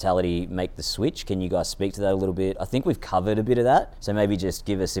in hospitality make the switch. Can you guys speak to that a little bit? I think we've covered a bit of that, so maybe just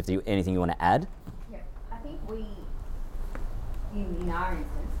give us anything you want to add. Yeah, I think we, in our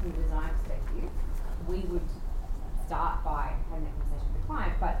instance, from a design perspective, we would start by having that conversation with the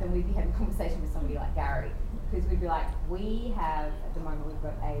client, but then we'd be having a conversation with somebody like Gary, because we'd be like, we have, at the moment, we've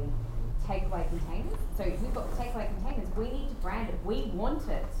got a takeaway containers. So if we've got takeaway containers, we need to brand it. We want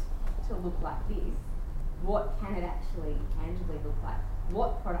it to look like this. What can it actually tangibly look like?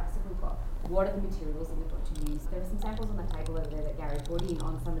 What products have we got? What are the materials that we've got to use? There are some samples on the table over there that Gary brought in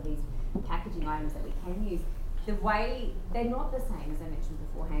on some of these packaging items that we can use. The way, they're not the same as I mentioned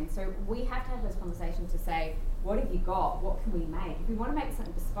beforehand, so we have to have those conversations to say, what have you got? What can we make? If we want to make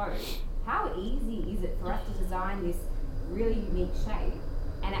something bespoke, how easy is it for us to design this really unique shape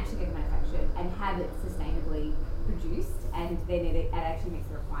and actually get it manufactured and have it sustainably produced, and then it actually meets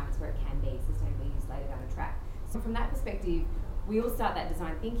the requirements where it can be sustainably used later down the track. So from that perspective, we all start that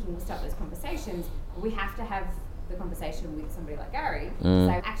design thinking, we'll start those conversations, but we have to have the conversation with somebody like Gary to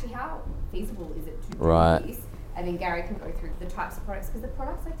say, actually, how feasible is it to do this? And then Gary can go through the types of products, because the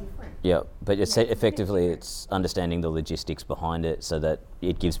products are different. Yeah, but effectively it's understanding the logistics behind it so that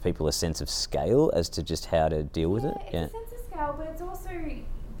it gives people a sense of scale as to just how to deal with it. It's a sense of scale, but it's also,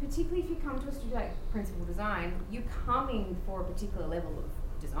 particularly if you come to a studio like Principal Design, you're coming for a particular level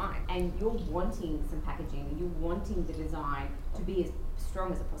of design, and you're wanting some packaging, and you're wanting the design to be as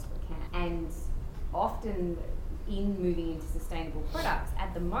strong as it possibly can. And often in moving into sustainable products,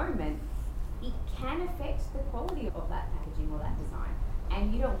 at the moment, it can affect the quality of that packaging or that design.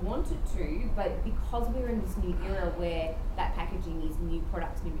 And you don't want it to, but because we're in this new era where that packaging is new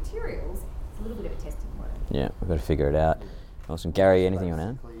products, new materials, it's a little bit of a testing mode. Yeah, we've got to figure it out. Awesome. Gary, anything you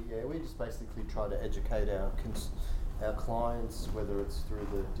want to add? Yeah, we just basically try to educate our clients, whether it's through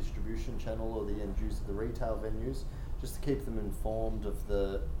the distribution channel or the end user, the retail venues, just to keep them informed of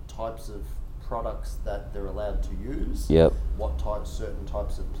the types of products that they're allowed to use, certain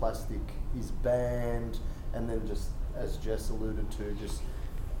types of plastic is banned, and then just, as Jess alluded to, just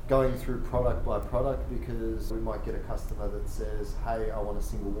going through product by product, because we might get a customer that says, hey, I want a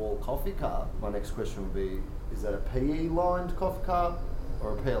single wall coffee cup. My next question would be, is that a PE lined coffee cup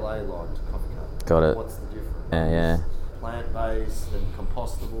or a PLA lined coffee cup? Got it. What's the difference? Yeah. Plant-based and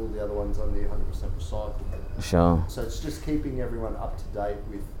compostable, the other one's only 100% recyclable. Sure. So it's just keeping everyone up to date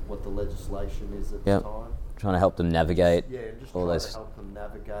with what the legislation is at the time. Trying to help them navigate. Yeah, just all trying those. to help them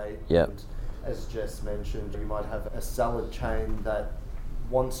navigate. Yep. And as Jess mentioned, you might have a salad chain that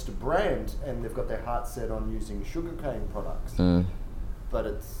wants to brand, and they've got their heart set on using sugarcane products,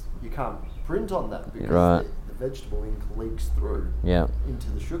 but you can't print on that because the vegetable ink leaks through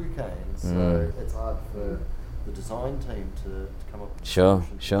into the sugarcane, so it's hard for the design team to come up with Sure.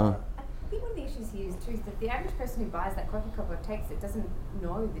 I think one of the issues here is too is that the average person who buys that coffee cup or takes it doesn't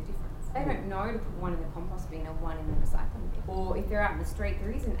know the difference. They don't know to put one in the compost bin or one in the recycling bin. Or if they're out in the street,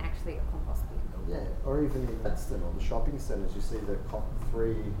 there isn't actually a compost bin. Yeah, or even in Gladstone or the shopping centres, you see the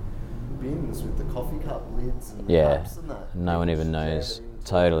 3 bins with the coffee cup lids and the cups and that. No one even knows.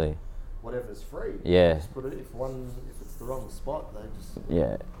 Totally. Whatever's free. Yeah. Just put it if it's the wrong spot, they just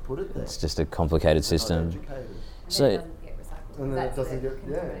put it there. It's just a complicated system. And then it doesn't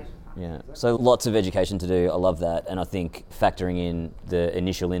get Yeah, so lots of education to do. I love that, and I think factoring in the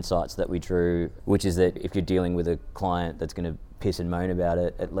initial insights that we drew, which is that if you're dealing with a client that's going to piss and moan about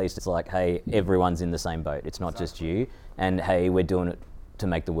it, at least it's like, hey, everyone's in the same boat. It's not just you, and hey, we're doing it to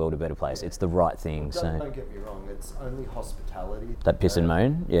make the world a better place. It's the right thing. Don't get me wrong, it's only hospitality. That piss and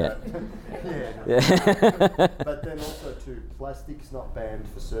moan, But then also too, plastic's not banned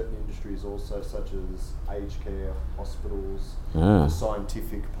for certain industries also, such as aged care, hospitals, for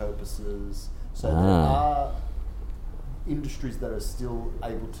scientific purposes. So there are industries that are still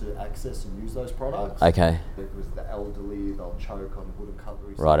able to access and use those products. Okay. Because the elderly, they'll choke on wooden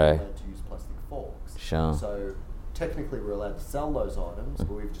cutlery, so Righto. they're allowed to use plastic forks. Sure. So technically we're allowed to sell those items,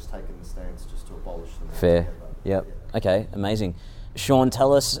 but we've just taken the stance just to abolish them. Fair. altogether. Yep. Yeah. Okay, amazing. Sean,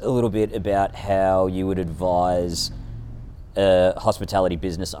 tell us a little bit about how you would advise a hospitality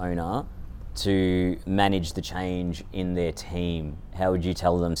business owner to manage the change in their team. How would you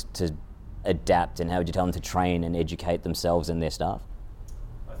tell them to adapt, and how would you tell them to train and educate themselves and their staff?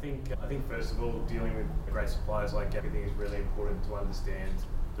 I think first of all, dealing with great suppliers like everything is really important to understand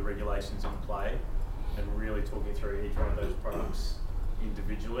the regulations in play and really talking through each one of those products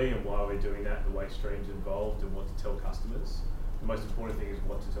individually and why we're doing that, the waste streams involved, and what to tell customers. The most important thing is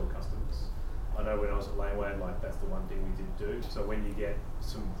what to tell customers. I know when I was at Laneway, that's the one thing we did do. So when you get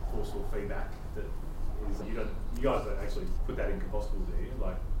some forceful feedback that is, you guys don't actually put that in compostable, do you?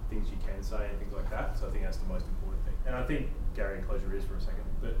 Like things you can say and things like that. So I think that's the most important thing. And I think Gary, close your ears for a second.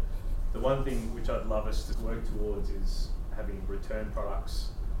 But the one thing which I'd love us to work towards is having return products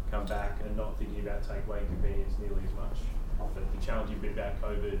come back and not thinking about takeaway and convenience nearly as much. But the challenging bit about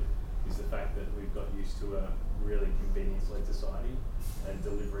COVID is the fact that we've got used to a really convenience-led society and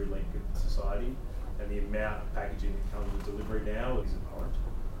delivery-led society, and the amount of packaging that comes with delivery now is abhorrent.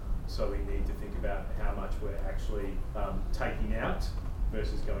 So we need to think about how much we're actually taking out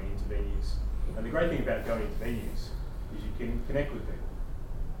versus going into venues. And the great thing about going into venues is you can connect with people.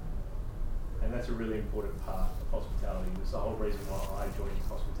 And that's a really important part of hospitality. That's the whole reason why I joined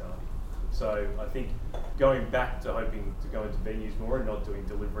hospitality. So I think going back to hoping to go into venues more and not doing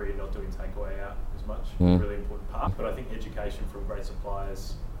delivery and not doing takeaway out as much is a really important part. But I think education from great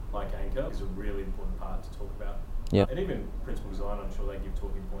suppliers like Anchor is a really important part to talk about. Yep. And even principal design, I'm sure they give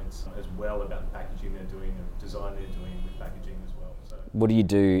talking points as well about the packaging they're doing and design they're doing with packaging as well. So What do you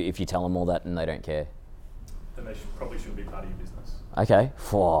do if you tell them all that and they don't care? then they probably shouldn't be part of your business. Okay.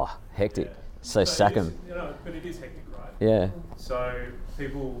 Whoa, hectic. Yeah. So sack it is, them. But it is hectic, right? Yeah. So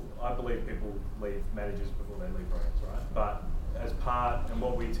I believe people leave managers before they leave brands, right? But as part, and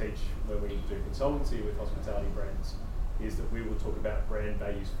what we teach when we do consultancy with hospitality brands, is that we will talk about brand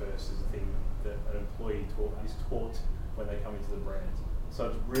values first as a thing that an employee is taught when they come into the brand. So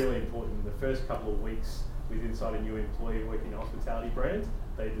it's really important in the first couple of weeks with inside a new employee working in a hospitality brand,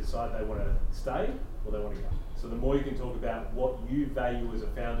 they decide they want to stay or they want to go. So the more you can talk about what you value as a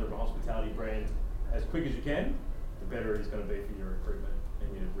founder of a hospitality brand as quick as you can, the better it is going to be for your recruitment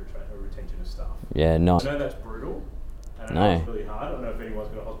and your retention of staff. Yeah, nice. I know that's brutal, and I know it's really hard. I don't know if anyone's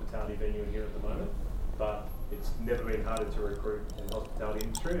got a hospitality venue in here at the moment, but it's never been harder to recruit in the hospitality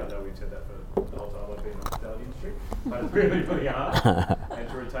industry. I know we've said that for the whole time I've been in the hospitality industry, but it's really, really hard and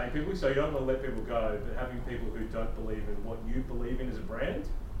to retain people. So you don't want to let people go, but having people who don't believe in what you believe in as a brand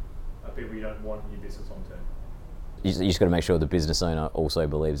are people you don't want in your business long term. You just got to make sure the business owner also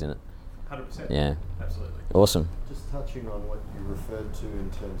believes in it. 100%. Yeah. Absolutely. Awesome. Just touching on what you referred to in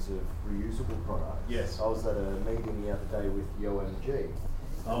terms of reusable products. Yes. I was at a meeting the other day with UNPACK.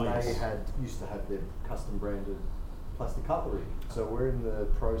 Oh, and yes. they used to have their custom branded plastic cutlery. So we're in the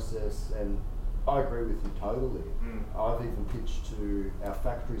process, and I agree with you totally. I've even pitched to our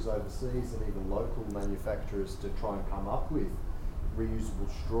factories overseas and even local manufacturers to try and come up with reusable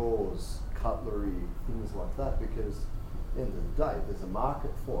straws, cutlery, things like that, because at the end of the day, there's a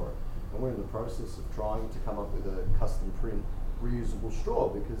market for it. And we're in the process of trying to come up with a custom print reusable straw,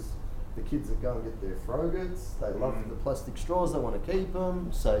 because the kids that go and get their Frogurts, they love the plastic straws, they want to keep them.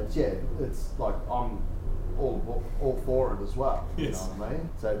 So it's like I'm all for it as well. Yes. You know what I mean?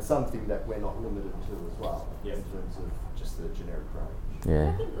 So it's something that we're not limited to as well in terms of just the generic range.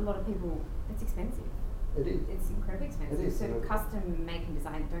 Yeah. I think a lot of people, it's expensive. It is. It's incredibly expensive. It is. So custom make and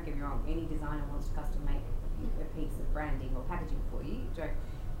design, don't get me wrong, any designer wants to custom make a piece of branding or packaging for you,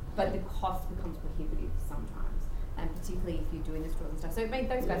 but the cost becomes prohibitive sometimes, and particularly if you're doing the straws and stuff. So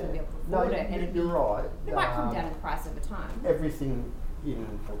those guys will be able to afford it, and you're right. It might come down in price over time. Everything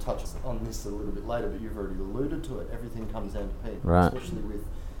we'll touch on this a little bit later, but you've already alluded to it. Everything comes down to people, Right. especially with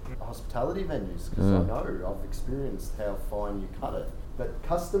hospitality venues, because I know I've experienced how fine you cut it. But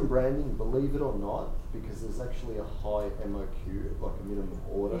custom branding, believe it or not, because there's actually a high MOQ, like a minimum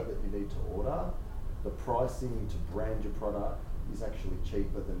order that you need to order, the pricing to brand your product is actually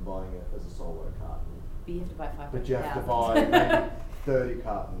cheaper than buying it as a solo carton. But you have to buy 500,000. But you have to buy maybe 30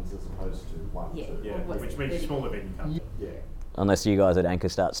 cartons as opposed to one. Yeah. Two. Yeah, Or what's which it, means 30? smaller venue company. Yeah. Unless you guys at Anchor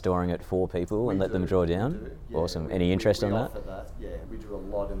start storing it for people and We let them do, draw we down. do. Yeah, Awesome. we- Any we- interest we on that? offer that? Yeah, we do a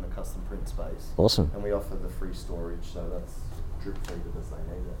lot in the custom print space. Awesome. And we offer the free storage, so that's drip feeded as they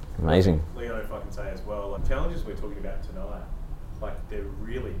need it. Amazing. Leon, if I can say as well, like challenges we're talking about tonight, like they're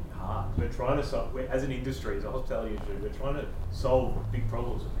really hard. We're trying to solve, as an industry, as a hospitality industry, we're trying to solve big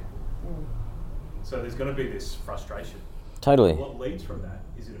problems for people. So there's going to be this frustration. Totally. What leads from that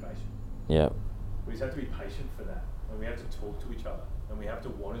is innovation. Yeah. We just have to be patient for that, and we have to talk to each other, and we have to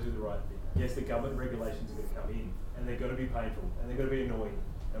want to do the right thing. Yes, the government regulations are going to come in, and they're going to be painful, and they're going to be annoying,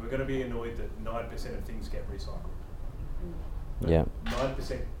 and we're going to be annoyed that 9% of things get recycled. But Yeah.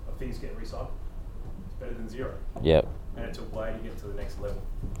 9% of things get recycled. It's better than zero, Yeah. and it's a way to get to the next level.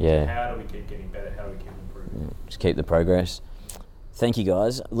 Yeah. So how do we keep getting better? How do we keep improving? Just keep the progress. Thank you,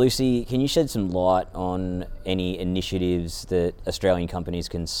 guys. Lucy, can you shed some light on any initiatives that Australian companies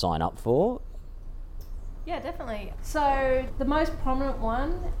can sign up for? Yeah, definitely. So the most prominent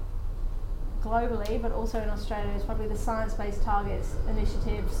one globally, but also in Australia, is probably the Science-Based Targets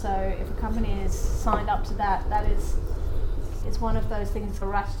initiative. So if a company is signed up to that, that is it's one of those things, a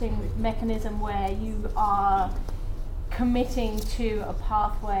ratcheting mechanism where you are committing to a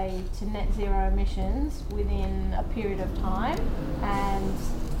pathway to net zero emissions within a period of time, and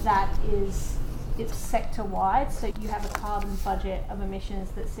that is, it's sector wide, so you have a carbon budget of emissions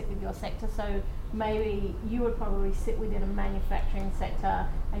that sit with your sector. So maybe you would probably sit within a manufacturing sector,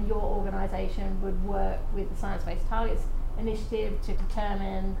 and your organisation would work with the Science Based Targets initiative to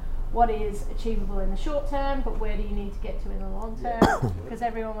determine what is achievable in the short term, but where do you need to get to in the long term? Because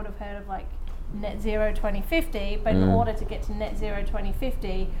everyone would have heard of like net zero 2050, but in order to get to net zero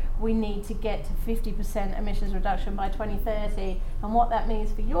 2050, we need to get to 50% emissions reduction by 2030. And what that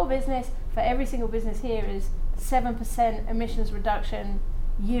means for your business, for every single business here, is 7% emissions reduction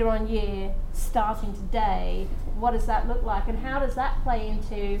year on year starting today. What does that look like, and how does that play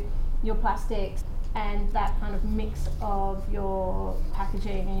into your plastics and that kind of mix of your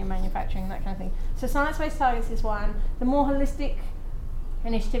packaging and your manufacturing, that kind of thing? So science-based targets is one. The more holistic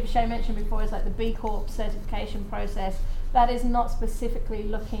initiative Shay mentioned before is like the B Corp certification process. That is not specifically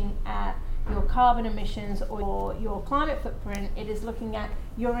looking at your carbon emissions or your climate footprint. It is looking at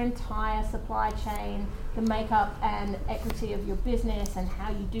your entire supply chain, the makeup and equity of your business and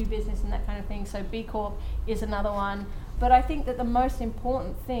how you do business and that kind of thing. So B Corp is another one. But I think that the most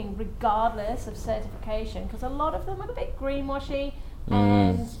important thing, regardless of certification, because a lot of them are a bit greenwashy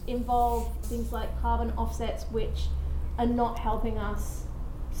and involve things like carbon offsets, which are not helping us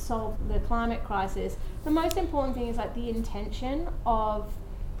solve the climate crisis. The most important thing is like the intention of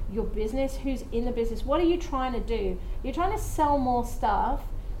your business, who's in the business. What are you trying to do? You're trying to sell more stuff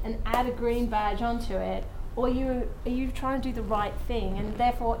and add a green badge onto it, or are you trying to do the right thing? And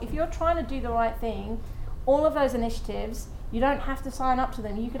therefore, if you're trying to do the right thing, all of those initiatives, you don't have to sign up to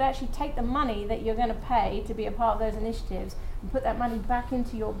them. You could actually take the money that you're going to pay to be a part of those initiatives and put that money back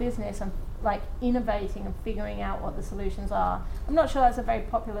into your business and like innovating and figuring out what the solutions are. I'm not sure that's a very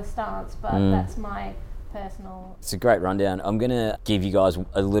popular stance, but that's my personal... It's a great rundown. I'm going to give you guys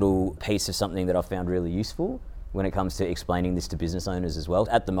a little piece of something that I found really useful when it comes to explaining this to business owners as well.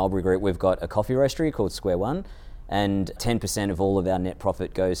 At the Mulberry Group, we've got a coffee roastery called Square One, and 10% of all of our net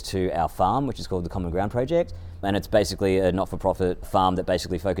profit goes to our farm, which is called the Common Ground Project. And it's basically a not-for-profit farm that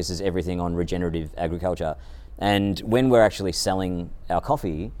basically focuses everything on regenerative agriculture. And when we're actually selling our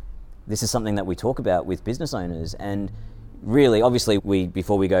coffee, this is something that we talk about with business owners. And really, obviously,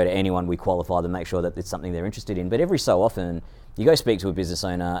 before we go to anyone, we qualify them, make sure that it's something they're interested in. But every so often, you go speak to a business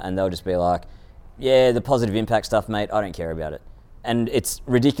owner and they'll just be like, yeah, the positive impact stuff, mate, I don't care about it. And it's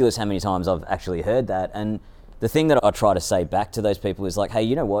ridiculous how many times I've actually heard that. And The thing that I try to say back to those people is like, hey,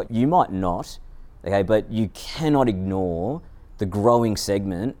 you know what? You might not, okay, but you cannot ignore the growing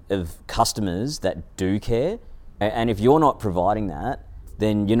segment of customers that do care. And if you're not providing that,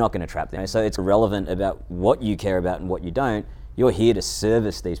 then you're not going to trap them. So it's irrelevant about what you care about and what you don't. You're here to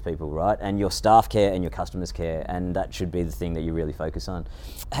service these people, right? And your staff care and your customers care, and that should be the thing that you really focus on.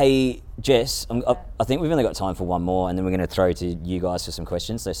 Hey, Jess, I think we've only got time for one more, and then we're going to throw to you guys for some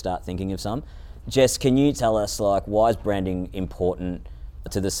questions, so start thinking of some. Jess, can you tell us, like, why is branding important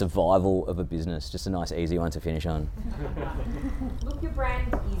to the survival of a business? Just a nice, easy one to finish on. Look, your brand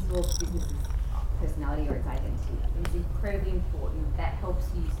is your business's personality or its identity. It's incredibly important. That helps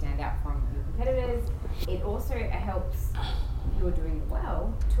you stand out from your competitors. It also helps, if you're doing it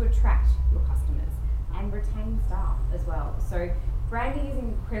well, to attract your customers and retain staff as well. So branding is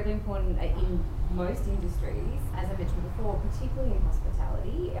incredibly important in most industries. As I mentioned before, particularly in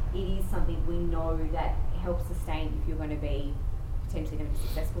hospitality, it is something we know that helps sustain if you're going to be potentially going to be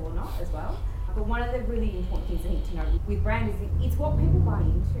successful or not as well. But one of the really important things I think to know with brand is it's what people buy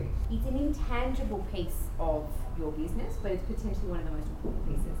into. It's an intangible piece of your business, but it's potentially one of the most important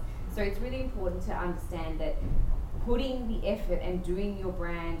pieces. So it's really important to understand that putting the effort and doing your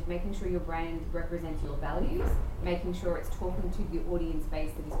brand, making sure your brand represents your values, making sure it's talking to the audience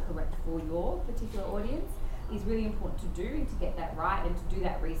base that is correct for your particular audience is really important to do, and to get that right and to do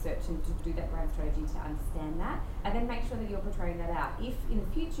that research and to do that brand strategy to understand that, and then make sure that you're portraying that out. If in the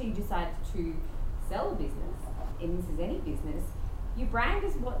future you decide to sell a business, and this is any business, your brand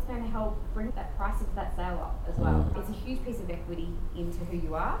is what's going to help bring that price of that sale up as well. It's a huge piece of equity into who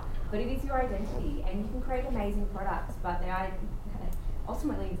you are, but it is your identity, and you can create amazing products, but they are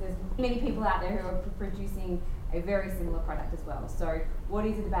ultimately, there's many people out there who are producing a very similar product as well. So what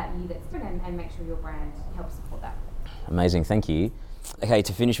is it about you that's different, and make sure your brand helps support that. Amazing, thank you. Okay,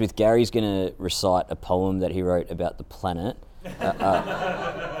 to finish with, Gary's going to recite a poem that he wrote about the planet.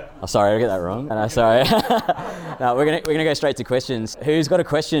 Oh, sorry, I got that wrong. No, sorry. No, we're gonna go straight to questions. Who's got a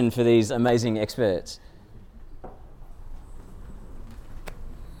question for these amazing experts?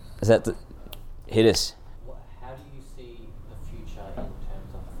 Is that hit us? How do you see the future in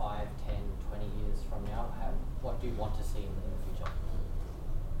terms of 5, 10, 20 years from now? What do you want to see in the future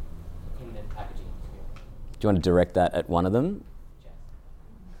in the packaging? Do you want to direct that at one of them?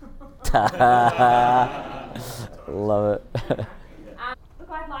 Love it. Look,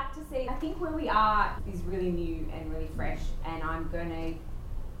 I'd like to see, I think where we are is really new and really fresh, and I'm going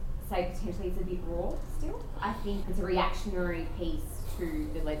to say potentially it's a bit raw still. I think it's a reactionary piece to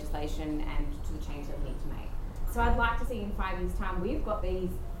the legislation and to the change that we need to make. So I'd like to see in 5 years' time we've got these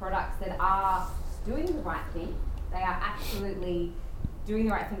products that are doing the right thing. They are absolutely doing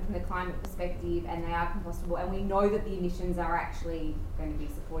the right thing from the climate perspective, and they are compostable, and we know that the emissions are actually going to be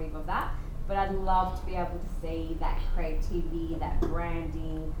supportive of that. But I'd love to be able to see that creativity, that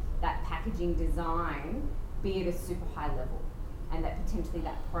branding, that packaging design be at a super high level, and that potentially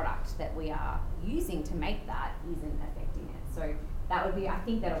that product that we are using to make that isn't affecting it. So that would be, I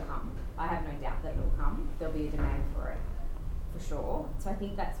think that'll come. I have no doubt that it'll come. There'll be a demand for it, for sure. So I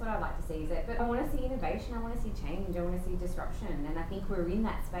think that's what I'd like to see is it. But I want to see innovation, I want to see change, I want to see disruption, and I think we're in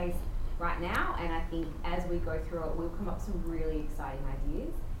that space right now, and I think as we go through it, we'll come up with some really exciting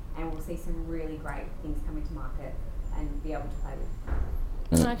ideas, and we'll see some really great things coming to market and be able to play with.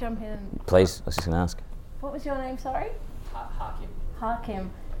 Can I jump in? Please, I was just going to ask. What was your name, sorry? Hakim.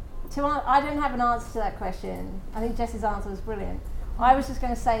 Hakim. I don't have an answer to that question. I think Jess's answer was brilliant. I was just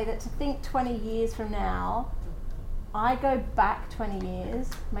going to say that to think 20 years from now, I go back 20 years,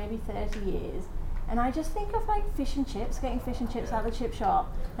 maybe 30 years, and I just think of like fish and chips, getting fish and chips out of the chip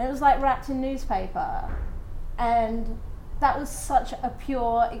shop. And it was like wrapped in newspaper. And that was such a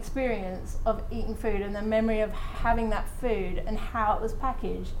pure experience of eating food, and the memory of having that food and how it was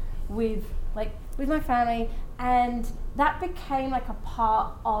packaged with my family, and that became like a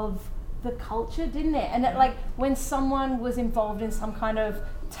part of the culture, didn't it? And that, like, when someone was involved in some kind of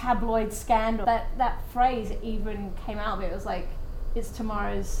tabloid scandal, that phrase even came out of it. It was like, it's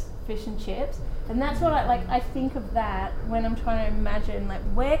tomorrow's fish and chips. And that's what I think of that when I'm trying to imagine, like,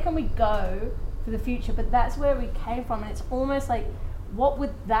 where can we go for the future? But that's where we came from, and it's almost like, what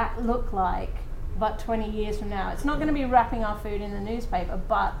would that look like but 20 years from now? It's not going to be wrapping our food in the newspaper,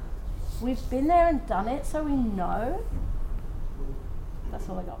 but we've been there and done it, so we know. That's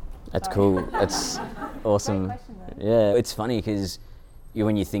all I got. That's Sorry. cool. That's awesome. Great question, though. Yeah, it's funny because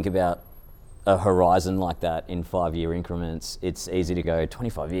when you think about a horizon like that in 5-year increments, it's easy to go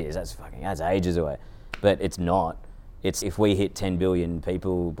 25 years. That's ages away, but it's not. It's if we hit 10 billion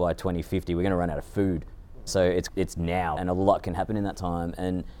people by 2050, we're going to run out of food. So it's now, and a lot can happen in that time.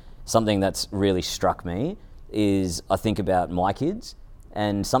 And something that's really struck me is I think about my kids,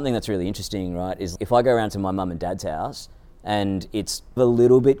 and something that's really interesting, right, is if I go around to my mum and dad's house and it's a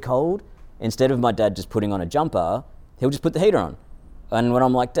little bit cold, instead of my dad just putting on a jumper, he'll just put the heater on. And when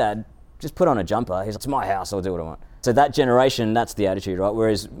I'm like, Dad, just put on a jumper, he's like, it's my house, I'll do what I want. So that generation, that's the attitude, right?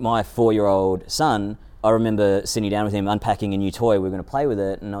 Whereas my 4-year-old son, I remember sitting down with him, unpacking a new toy, we were going to play with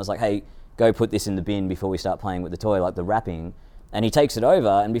it, and I was like, hey, go put this in the bin before we start playing with the toy, like the wrapping. And he takes it over,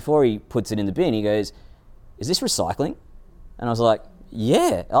 and before he puts it in the bin, he goes, is this recycling? And I was like,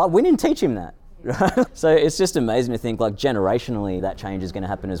 yeah, we didn't teach him that. Right? So it's just amazing to think, like, generationally that change is going to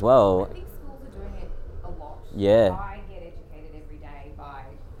happen as well. I think schools are doing it a lot. Yeah. I get educated every day by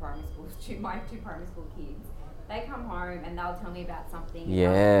primary schools, my 2 primary school kids. They come home and they'll tell me about something and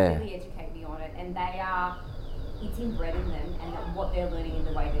they'll really educate me on it, and it's inbred in them, and what they're learning in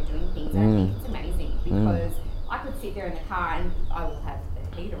the way they're doing things. And I think it's amazing because I could sit there in the car and I will have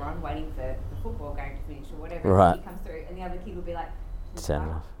the heater on waiting for the football game to finish or whatever. Right. And he comes through and the other kid will be like, Turn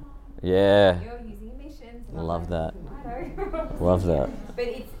it off. Yeah. You're using emissions. And Love that. I know. Love that. But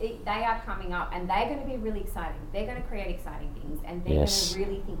they are coming up and they're going to be really exciting. They're going to create exciting things, and they're going to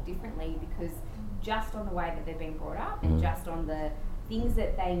really think differently because just on the way that they've been brought up and just on the things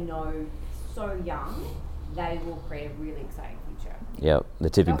that they know so young, they will create a really exciting future. Yep, the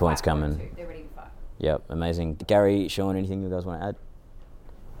tipping point's coming. Too. They're ready to fight. Yep, amazing. Gary, Sean, anything you guys want to add?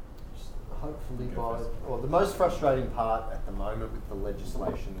 Hopefully the most frustrating part at the moment with the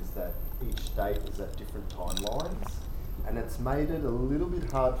legislation is that each state is at different timelines, and it's made it a little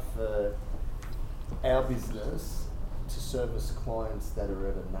bit hard for our business to service clients that are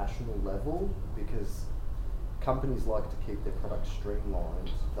at a national level, because companies like to keep their products streamlined.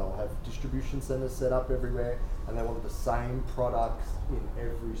 They'll have distribution centres set up everywhere and they want the same products in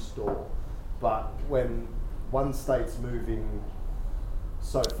every store. But when one state's moving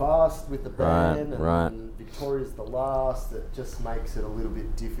so fast with the ban and Victoria's the last, it just makes it a little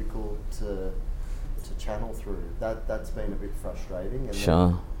bit difficult to channel through. That's been a bit frustrating. And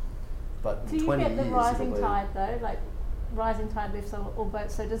sure. But do you get the rising tide though? Like rising tide lifts all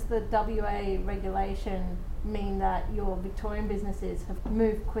boats. So does the WA regulation mean that your Victorian businesses have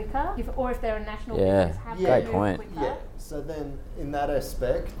moved quicker? Or if they're a national business, have they moved quicker? Yeah. So then in that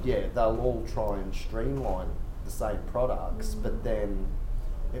aspect, they'll all try and streamline the same products, but then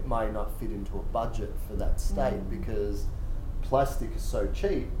it may not fit into a budget for that state because plastic is so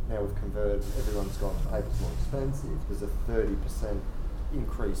cheap. Now we've converted, everyone's gone to paper's more expensive. There's a 30%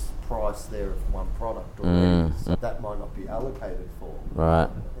 increased price there of one product already, so that might not be allocated for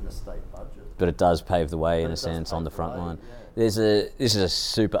in a state budget. But it does pave the way in a sense on the front line. This is a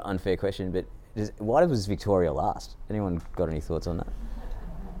super unfair question, but why was Victoria last? Anyone got any thoughts on that?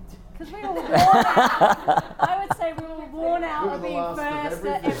 Because we were worn out. I would say we were worn out of being first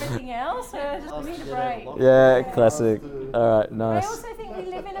at everything else, so we need a break. Yeah, classic. All right, nice. I also think we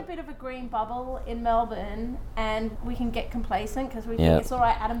live in a bit of a green bubble in Melbourne, and we can get complacent because we think it's all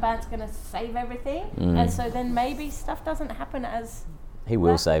right, Adam Bant's going to save everything, and so then maybe stuff doesn't happen as... He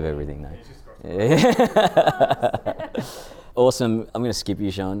will save everything though. Yeah. Awesome. I'm going to skip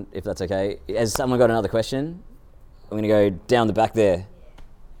you, Sean, if that's okay. Has someone got another question? I'm going to go down the back there.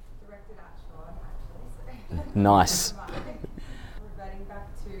 Nice. Reverting back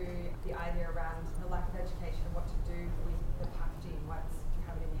to the idea around the lack of education and what to do with the packaging once you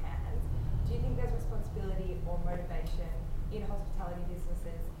have it in your hands, do you think there's responsibility or motivation in hospitality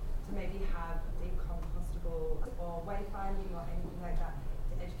businesses to maybe have deep compostable or wayfinding or anything like that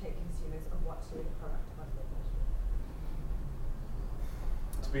to educate consumers on what to do with the product once they're finished?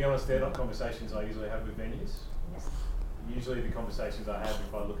 To be honest, they're not conversations I usually have with venues. Yes. Usually the conversations I have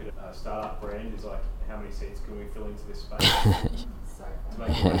if I look at a startup brand is like, how many seats can we fill into this space to make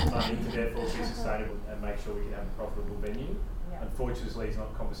it money to therefore be sustainable and make sure we can have a profitable venue. Yeah. Unfortunately, it's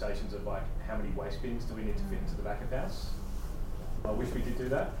not conversations of like, how many waste bins do we need to fit into the back of house? I wish we did do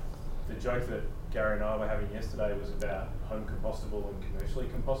that. The joke that Gary and I were having yesterday was about home compostable and commercially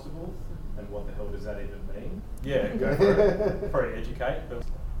compostable, and what the hell does that even mean? Yeah, go for it. Probably educate, but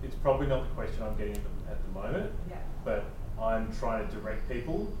it's probably not the question I'm getting at the moment. Yeah. But I'm trying to direct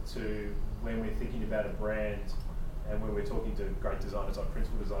people to when we're thinking about a brand and when we're talking to great designers like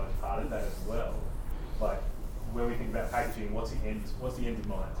principal designers, part of that as well. Like when we think about packaging, what's the end in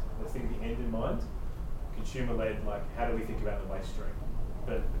mind? Let's think the end in mind. Consumer led, like how do we think about the waste stream?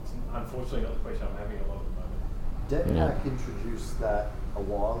 But it's unfortunately not the question I'm having a lot at the moment. UNPACK introduced that a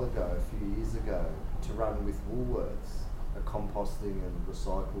while ago, a few years ago, to run with Woolworths, a composting and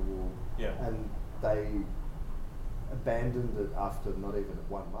recyclable, and they abandoned it after not even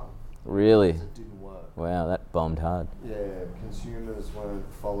 1 month. Really? It didn't work. Wow, that bombed hard. Yeah, consumers weren't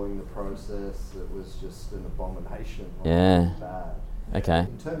following the process. It was just an abomination. Yeah. It was bad. Okay.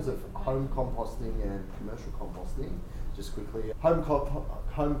 In terms of home composting and commercial composting, just quickly, home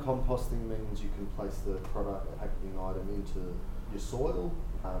composting means you can place the product packaging item into your soil,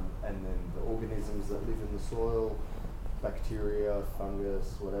 and then the organisms that live in the soil, bacteria,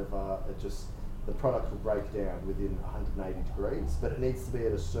 fungus, whatever, the product will break down within 180 degrees, but it needs to be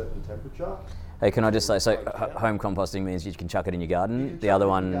at a certain temperature. Hey, can I just say, so home composting means you can chuck it in your garden. The other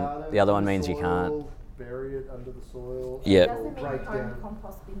one means you can't. Bury it under the soil. Yeah. It doesn't mean your home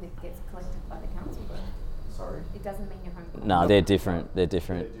composting that gets collected by the council, though. Sorry? It doesn't mean your home composting. No, they're different. They're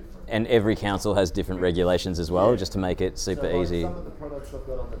different. And every council has different regulations as well, just to make it super easy. Some of the products I've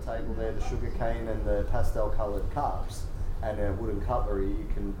got on the table there, the sugar cane and the pastel coloured cups and our wooden cutlery, you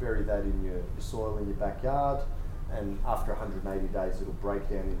can bury that in your soil in your backyard, and after 180 days it'll break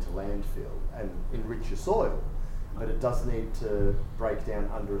down into landfill and enrich your soil. But it does need to break down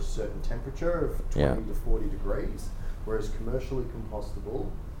under a certain temperature of 20 to 40 degrees, whereas commercially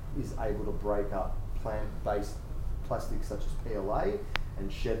compostable is able to break up plant-based plastics such as PLA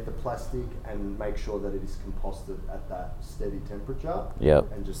and shed the plastic and make sure that it is composted at that steady temperature.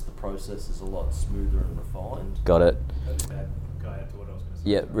 Yep. And just the process is a lot smoother and refined. Got it. Can I add to what I was going to say?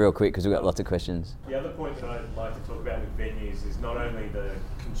 Yeah, real quick, because we've got lots of questions. The other point that I'd like to talk about with venues is not only the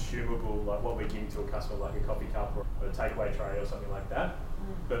consumable, like what we're giving to a customer, like a coffee cup or a takeaway tray or something like that,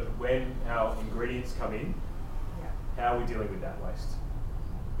 but when our ingredients come in, how are we dealing with that waste?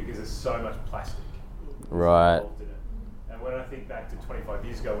 Because there's so much plastic involved in it. And when I think back to 25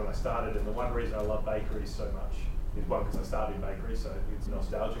 years ago when I started, and the one reason I love bakeries so much is one, because I started in bakery, so it's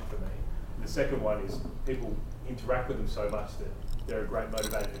nostalgic for me. The second one is people interact with them so much that they're a great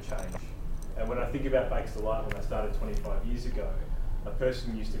motivator to change. And when I think about Bakes Delight, when I started 25 years ago, a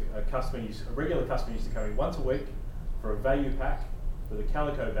regular customer used to come in once a week for a value pack with a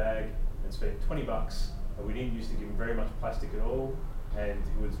calico bag and spend $20, and we didn't used to give them very much plastic at all, and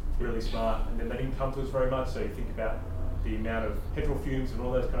it was really smart. And then they didn't come to us very much, so you think about the amount of petrol fumes and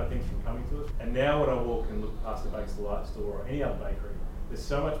all those kind of things from coming to us. And now when I walk and look past the Bakes Delight store or any other bakery, there's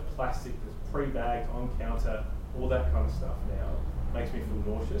so much plastic that's pre-bagged, on counter, all that kind of stuff now makes me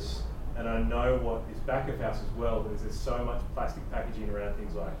feel nauseous. And I know what is back of house as well, is there's so much plastic packaging around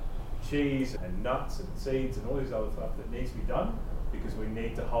things like cheese and nuts and seeds and all this other stuff that needs to be done, because we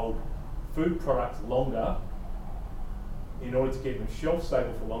need to hold food products longer in order to keep them shelf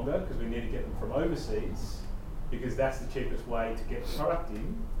stable for longer, because we need to get them from overseas, because that's the cheapest way to get the product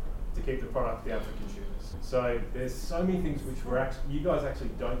in, to keep the product down for consumers. So there's so many things which you guys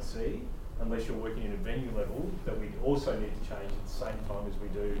actually don't see unless you're working in a venue level, that we also need to change at the same time as we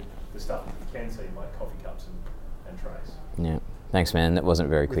do the stuff that you can see, like coffee cups and trays. Yeah. Thanks, man. That wasn't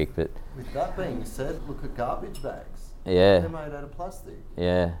very quick, but... With that being said, look at garbage bags. Yeah. They're made out of plastic.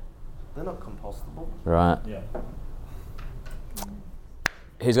 Yeah. They're not compostable. Right. Yeah.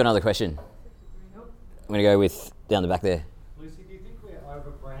 Who's got another question? I'm going to go with down the back there. Lucy, do you think we're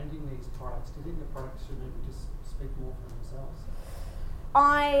over-branding these products? Do you think the products should maybe just speak more for themselves?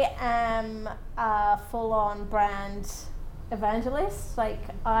 I am a full-on brand evangelist. Like,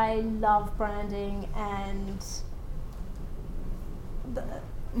 I love branding, and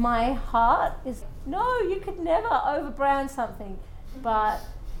my heart is, no, you could never over-brand something. But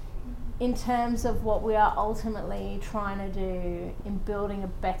in terms of what we are ultimately trying to do in building a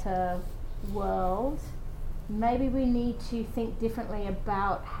better world, maybe we need to think differently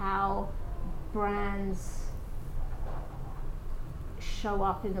about how brands show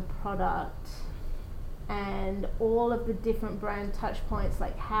up in the product and all of the different brand touch points,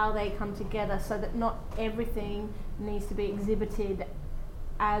 like how they come together, so that not everything needs to be exhibited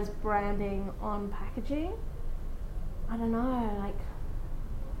as branding on packaging. I don't know, like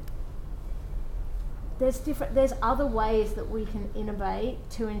there's other ways that we can innovate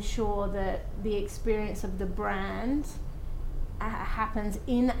to ensure that the experience of the brand happens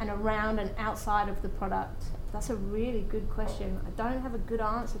in and around and outside of the product. That's a really good question. I don't have a good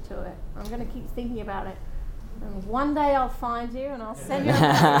answer to it. I'm going to keep thinking about it. And one day I'll find you and I'll send you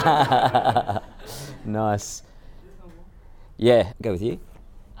a Nice. Yeah, go with you.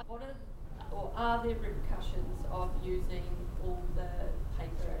 Are there repercussions of using all the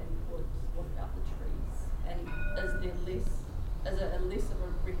paper and wood? What about the trees? And is it a less of a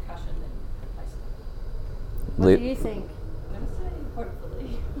repercussion than replacing it? What do you think? I'm going to say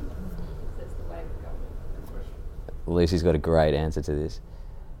hopefully. That's the way we're going. Lucy's got a great answer to this.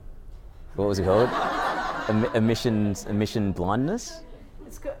 What was it called? Emission blindness?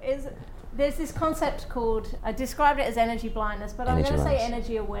 It's good. there's this concept called, I described it as energy blindness, but I'm Energy going to say blindness.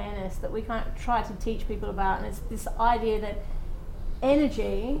 energy awareness, that we kind of try to teach people about, and it's this idea that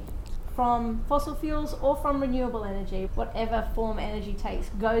energy from fossil fuels or from renewable energy, whatever form energy takes,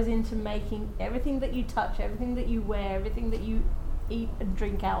 goes into making everything that you touch, everything that you wear, everything that you eat and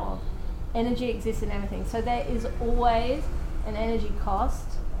drink out of. Energy exists in everything. So there is always an energy cost.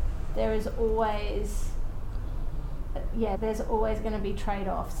 There is always, there's always going to be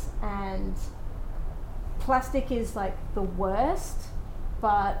trade-offs, and plastic is like the worst,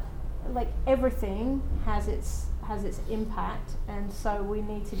 but like everything has its impact, and so we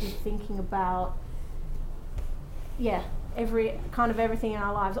need to be thinking about everything in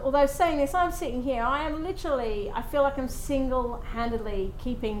our lives. Although saying this, I'm sitting here, I feel like I'm single-handedly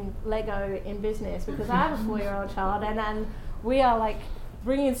keeping Lego in business, because I have a 4-year-old child, and we are like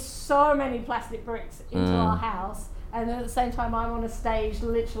bringing so many plastic bricks into our house, and at the same time I'm on a stage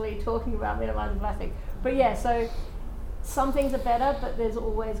literally talking about minimizing plastic. But yeah, so some things are better, but there's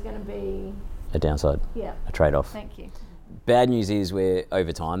always going to be A downside. Yeah. A trade-off. Thank you. Bad news is we're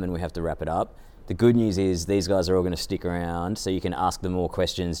over time and we have to wrap it up. The good news is these guys are all going to stick around, so you can ask them more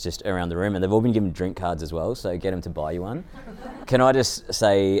questions just around the room, and they've all been given drink cards as well, so get them to buy you one. Can I just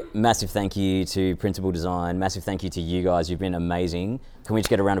say massive thank you to Principal Design, massive thank you to you guys, you've been amazing. Can we just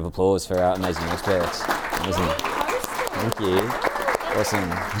get a round of applause for our amazing experts? Amazing. Thank you. Awesome.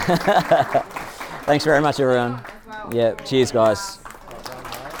 Thanks very much, everyone. Yeah, cheers, guys.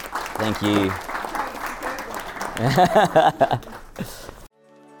 Thank you.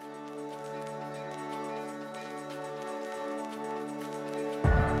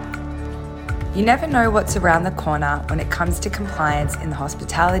 You never know what's around the corner when it comes to compliance in the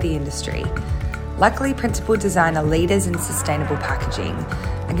hospitality industry. Luckily, Principal Design are leaders in sustainable packaging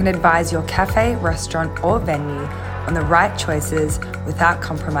and can advise your cafe, restaurant, or venue on the right choices without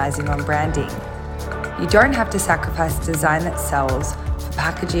compromising on branding. You don't have to sacrifice design that sells for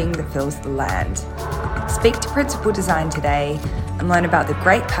packaging that fills the land. Speak to Principal Design today and learn about the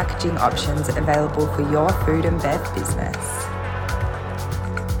great packaging options available for your food and bev business.